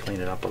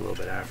clean it up a little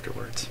bit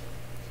afterwards.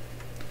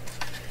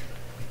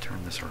 Let me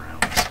turn this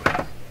around this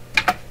way.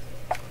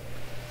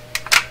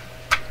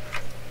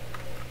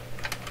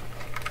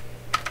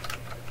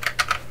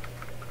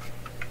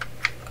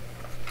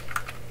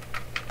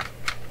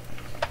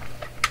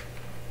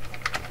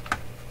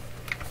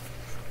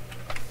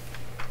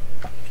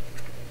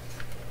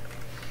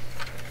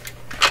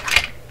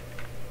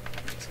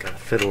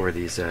 Fit over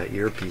these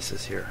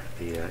earpieces here,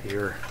 the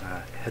ear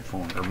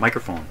headphone or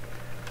microphone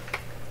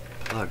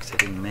plugs. I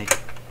didn't make.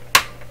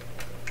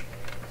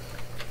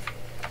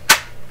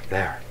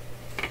 There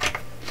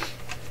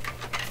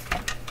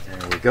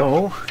we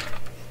go.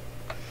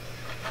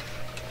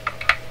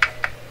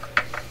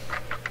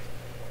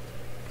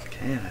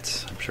 Okay,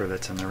 that's. I'm sure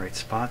that's in the right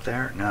spot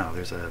there. No,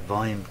 there's a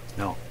volume.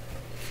 No,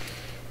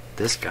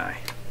 this guy.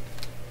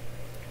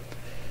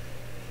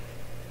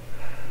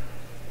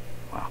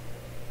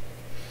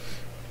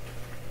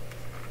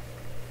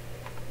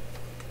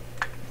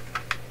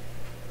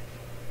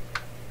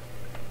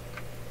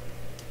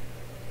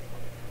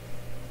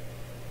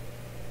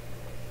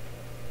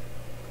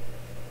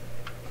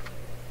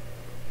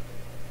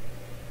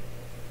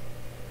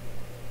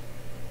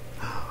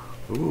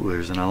 Ooh,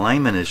 there's an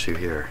alignment issue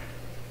here.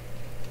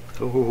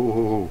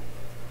 Oh,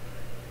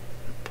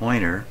 the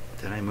pointer.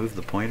 Did I move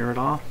the pointer at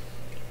all?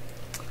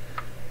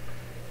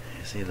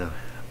 You see the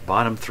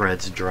bottom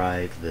threads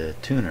drive the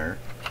tuner,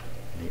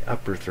 and the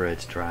upper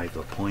threads drive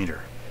the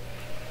pointer.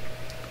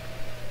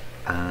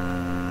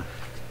 Let's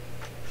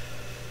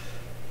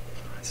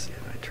see,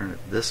 if I turn it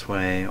this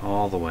way,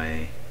 all the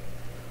way,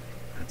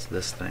 that's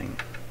this thing,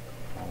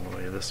 all the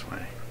way this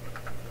way.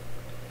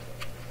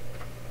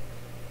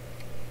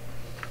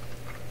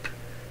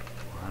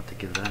 To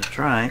give that a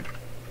try.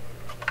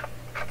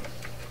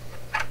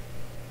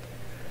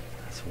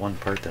 That's one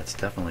part that's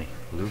definitely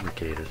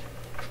lubricated.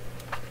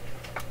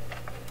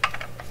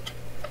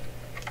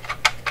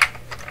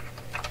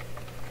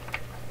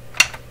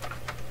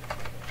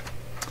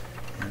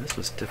 And this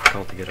was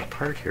difficult to get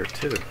apart here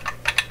too.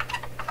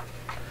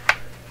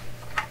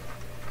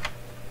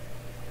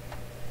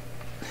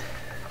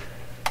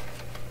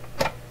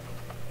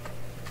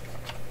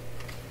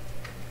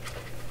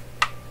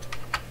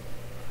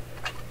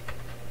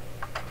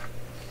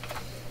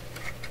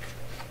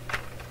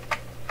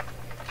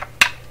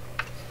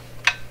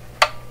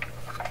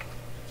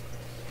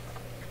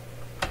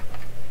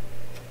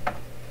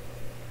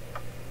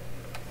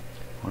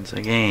 Once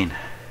again,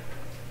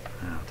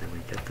 now, did we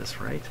get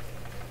this right?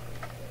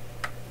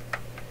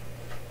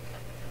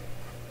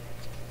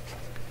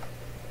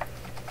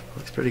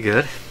 Looks pretty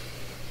good.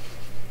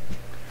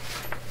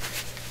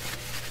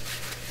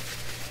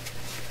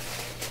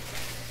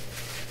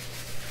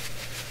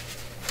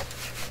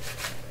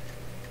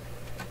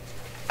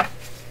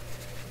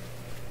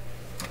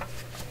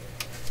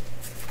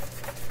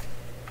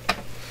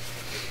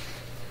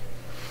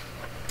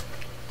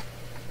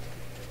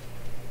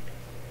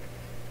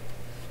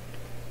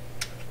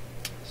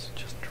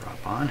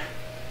 on.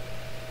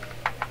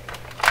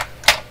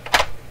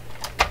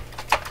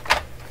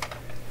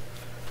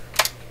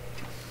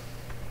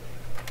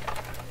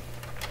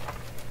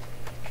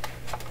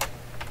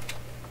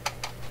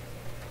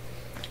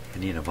 I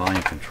need a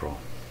volume control.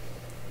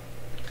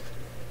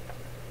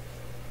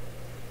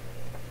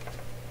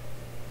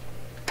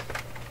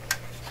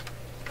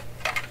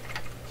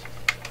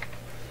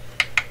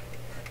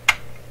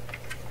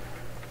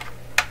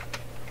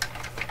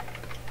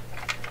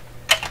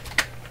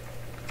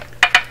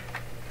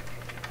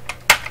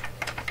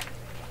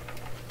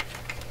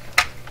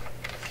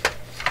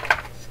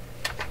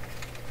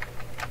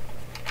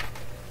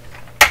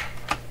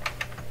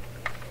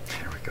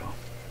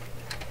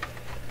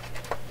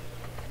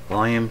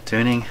 Volume,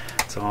 tuning,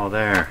 it's all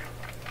there.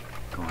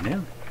 Going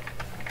in.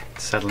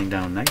 It's settling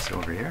down nice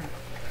over here.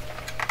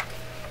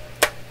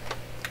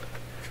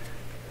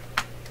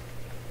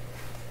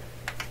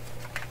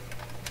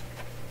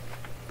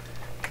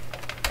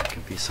 There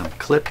can be some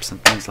clips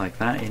and things like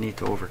that you need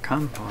to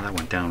overcome. Oh, that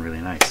went down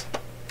really nice.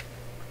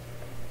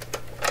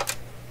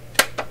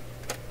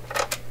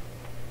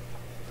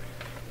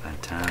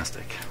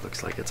 Fantastic.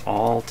 Looks like it's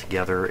all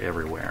together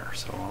everywhere.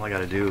 So all I got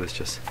to do is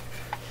just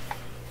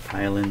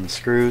pile in the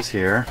screws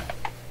here.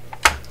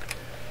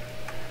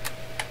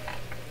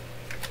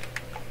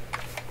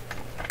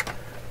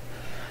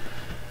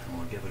 And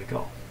we'll give it a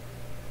go.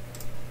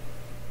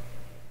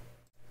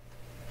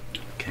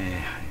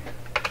 Okay,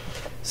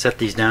 set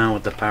these down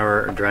with the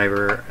power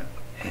driver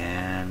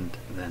and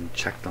then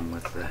check them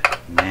with the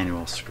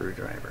manual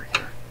screwdriver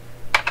here.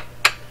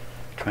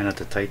 Try not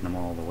to tighten them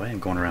all the way. I'm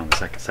going around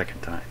the second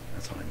time.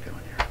 That's what I'm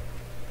doing here.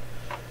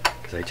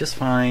 Because I just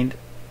find,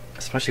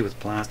 especially with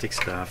plastic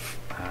stuff,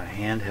 a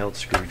handheld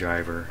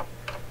screwdriver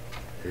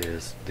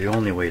is the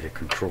only way to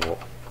control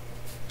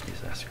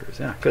these screws.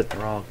 Yeah, good.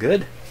 They're all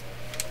good.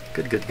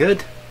 Good, good,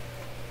 good.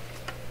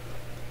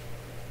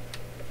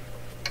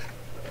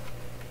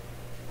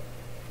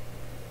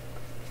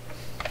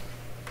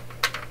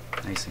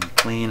 Nice and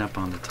clean up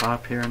on the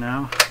top here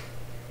now.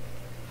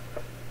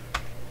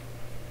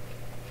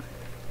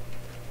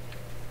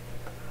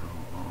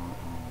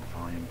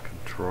 Volume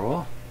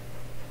control.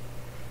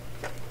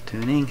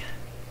 Tuning.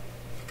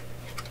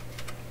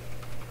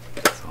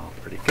 It's all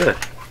pretty good.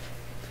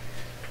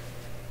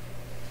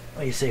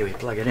 What do you say we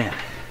plug it in? What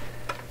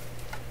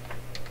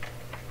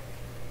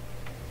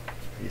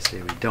do you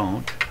say we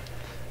don't?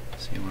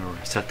 See where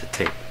we're set the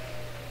tape.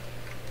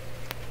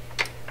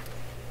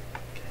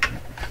 Okay.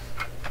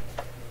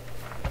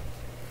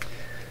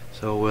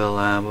 So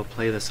we'll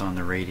play this on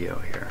the radio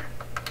here.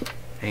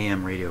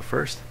 AM radio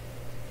first.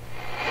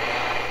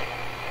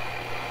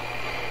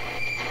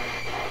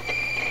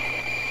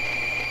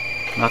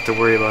 Not to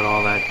worry about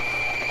all that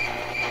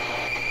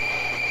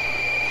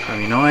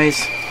crummy noise.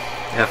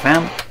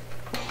 FM.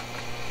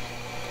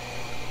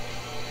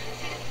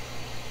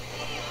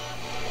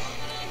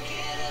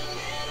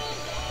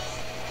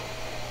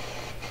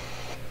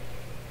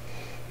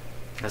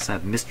 That's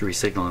that mystery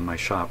signal in my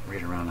shop,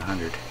 right around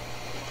 100.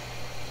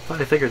 Thought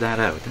I figured that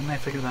out. Didn't I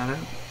figure that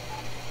out?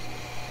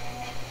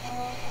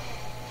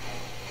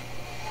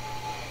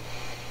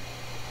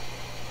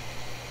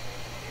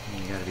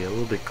 You gotta be a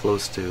little bit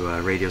close to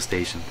a radio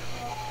station.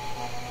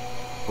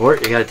 Or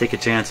you gotta take a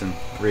chance and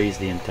raise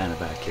the antenna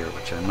back here,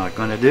 which I'm not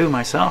gonna do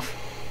myself.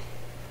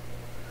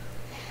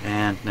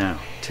 And now,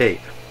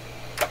 tape.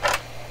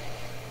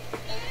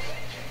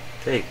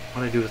 Tape.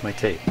 What do I do with my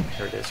tape?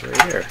 Here it is,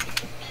 right here.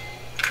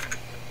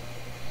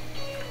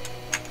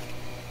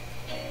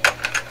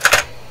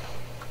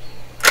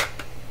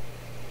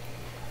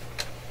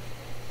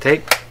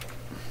 Tape.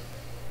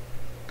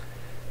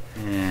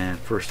 And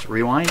first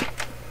rewind.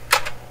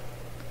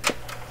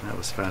 That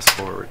was fast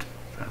forward.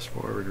 Fast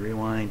forward,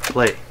 rewind,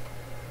 play.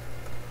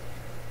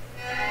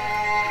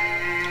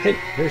 Hey,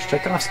 there's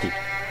Tchaikovsky.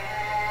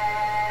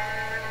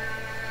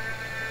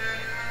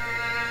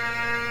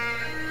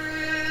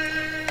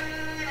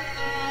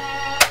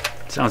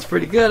 Sounds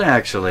pretty good,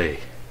 actually.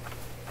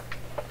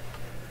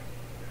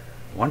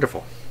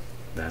 Wonderful.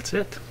 That's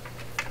it.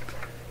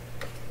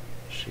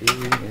 She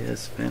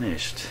is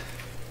finished.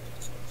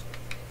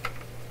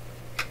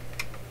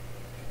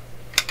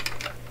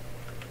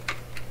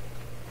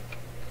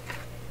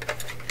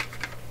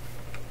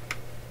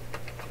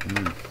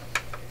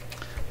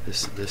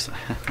 This it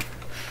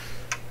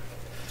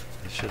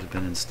should have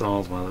been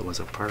installed while it was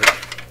apart.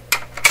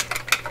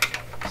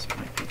 This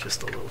might be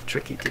just a little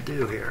tricky to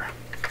do here.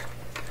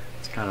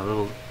 It's got a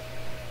little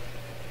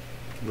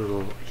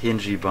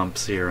hingy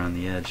bumps here on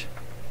the edge.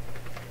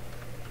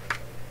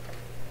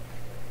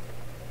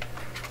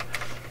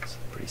 It's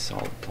pretty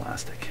solid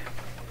plastic.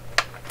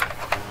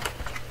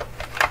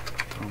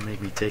 Don't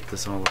make me take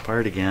this all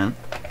apart again.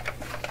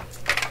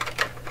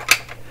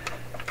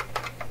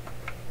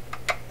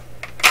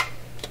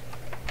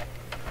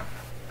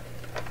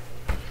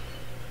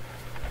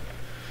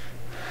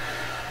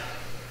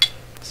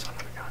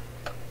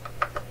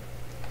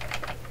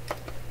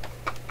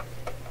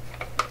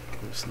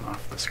 Loosen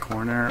off this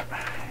corner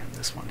and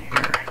this one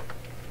here.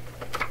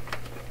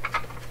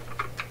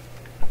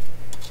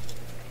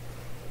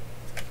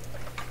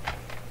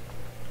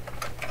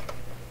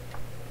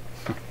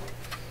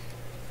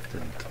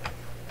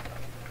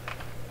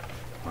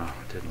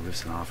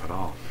 off at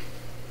all.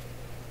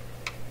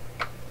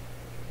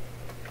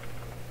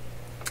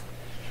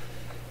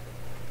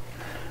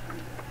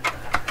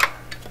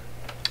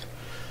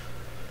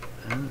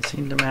 Doesn't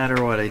seem to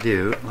matter what I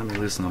do. Let me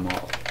loosen them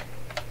all,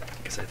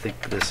 because I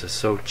think this is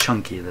so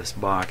chunky, this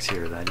box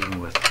here, that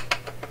even with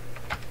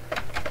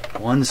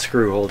one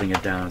screw holding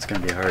it down, it's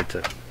going to be hard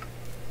to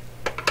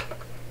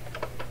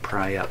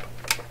pry up.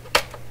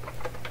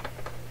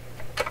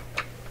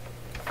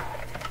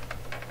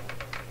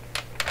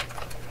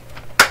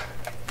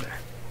 There.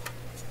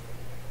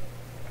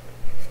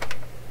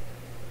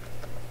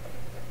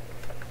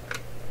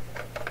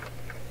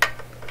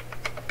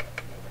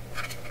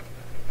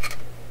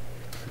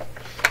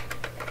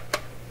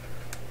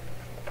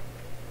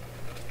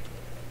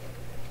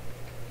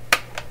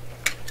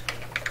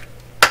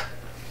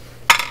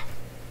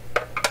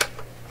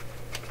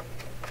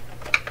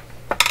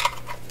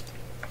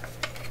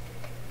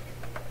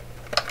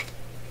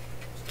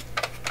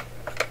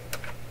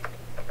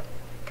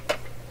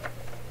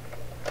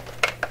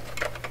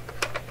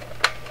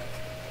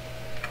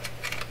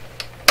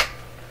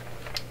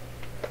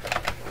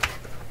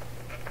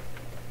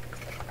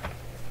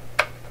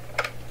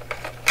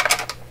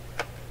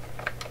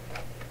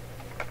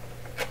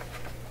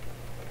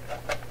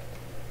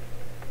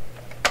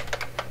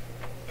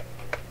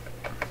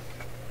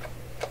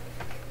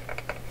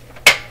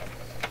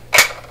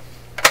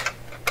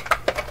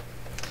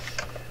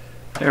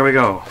 There we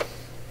go.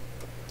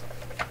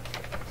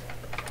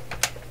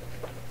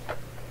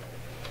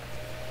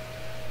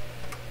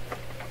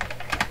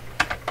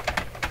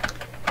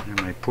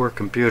 And my poor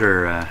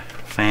computer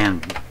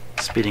fan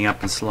speeding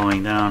up and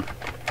slowing down.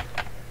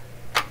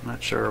 I'm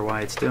not sure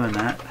why it's doing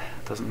that.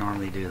 It doesn't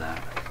normally do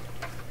that.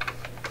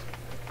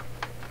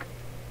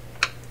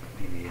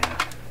 Maybe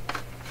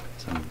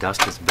some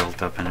dust is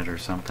built up in it or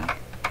something.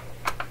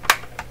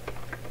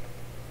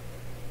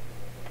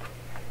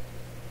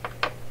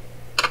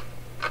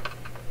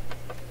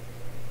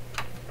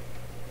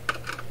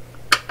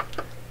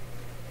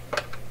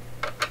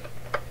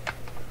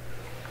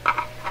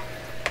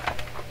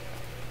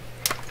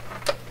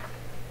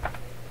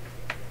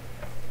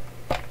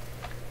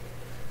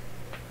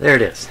 There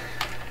it is.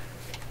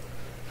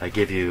 I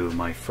give you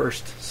my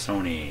first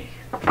Sony.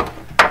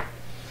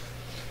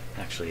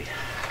 Actually,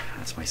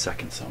 that's my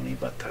second Sony,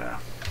 but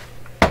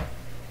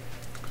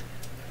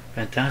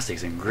fantastic.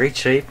 It's in great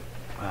shape.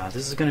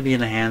 This is going to be in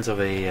the hands of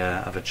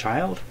a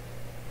child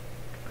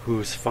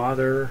whose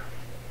father,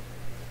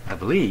 I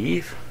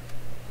believe,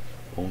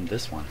 owned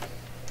this one.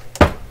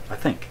 I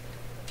think.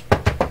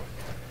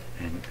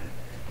 And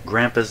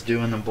Grandpa's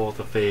doing them both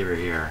a favor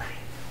here.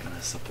 Going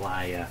to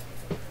supply.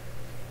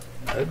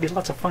 It'd be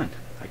lots of fun.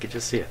 I could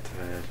just see it.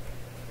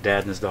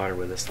 Dad and his daughter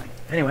with this thing.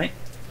 Anyway,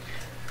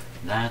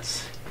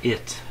 that's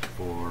it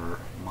for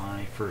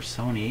my first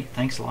Sony.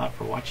 Thanks a lot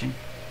for watching.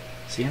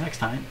 See you next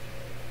time.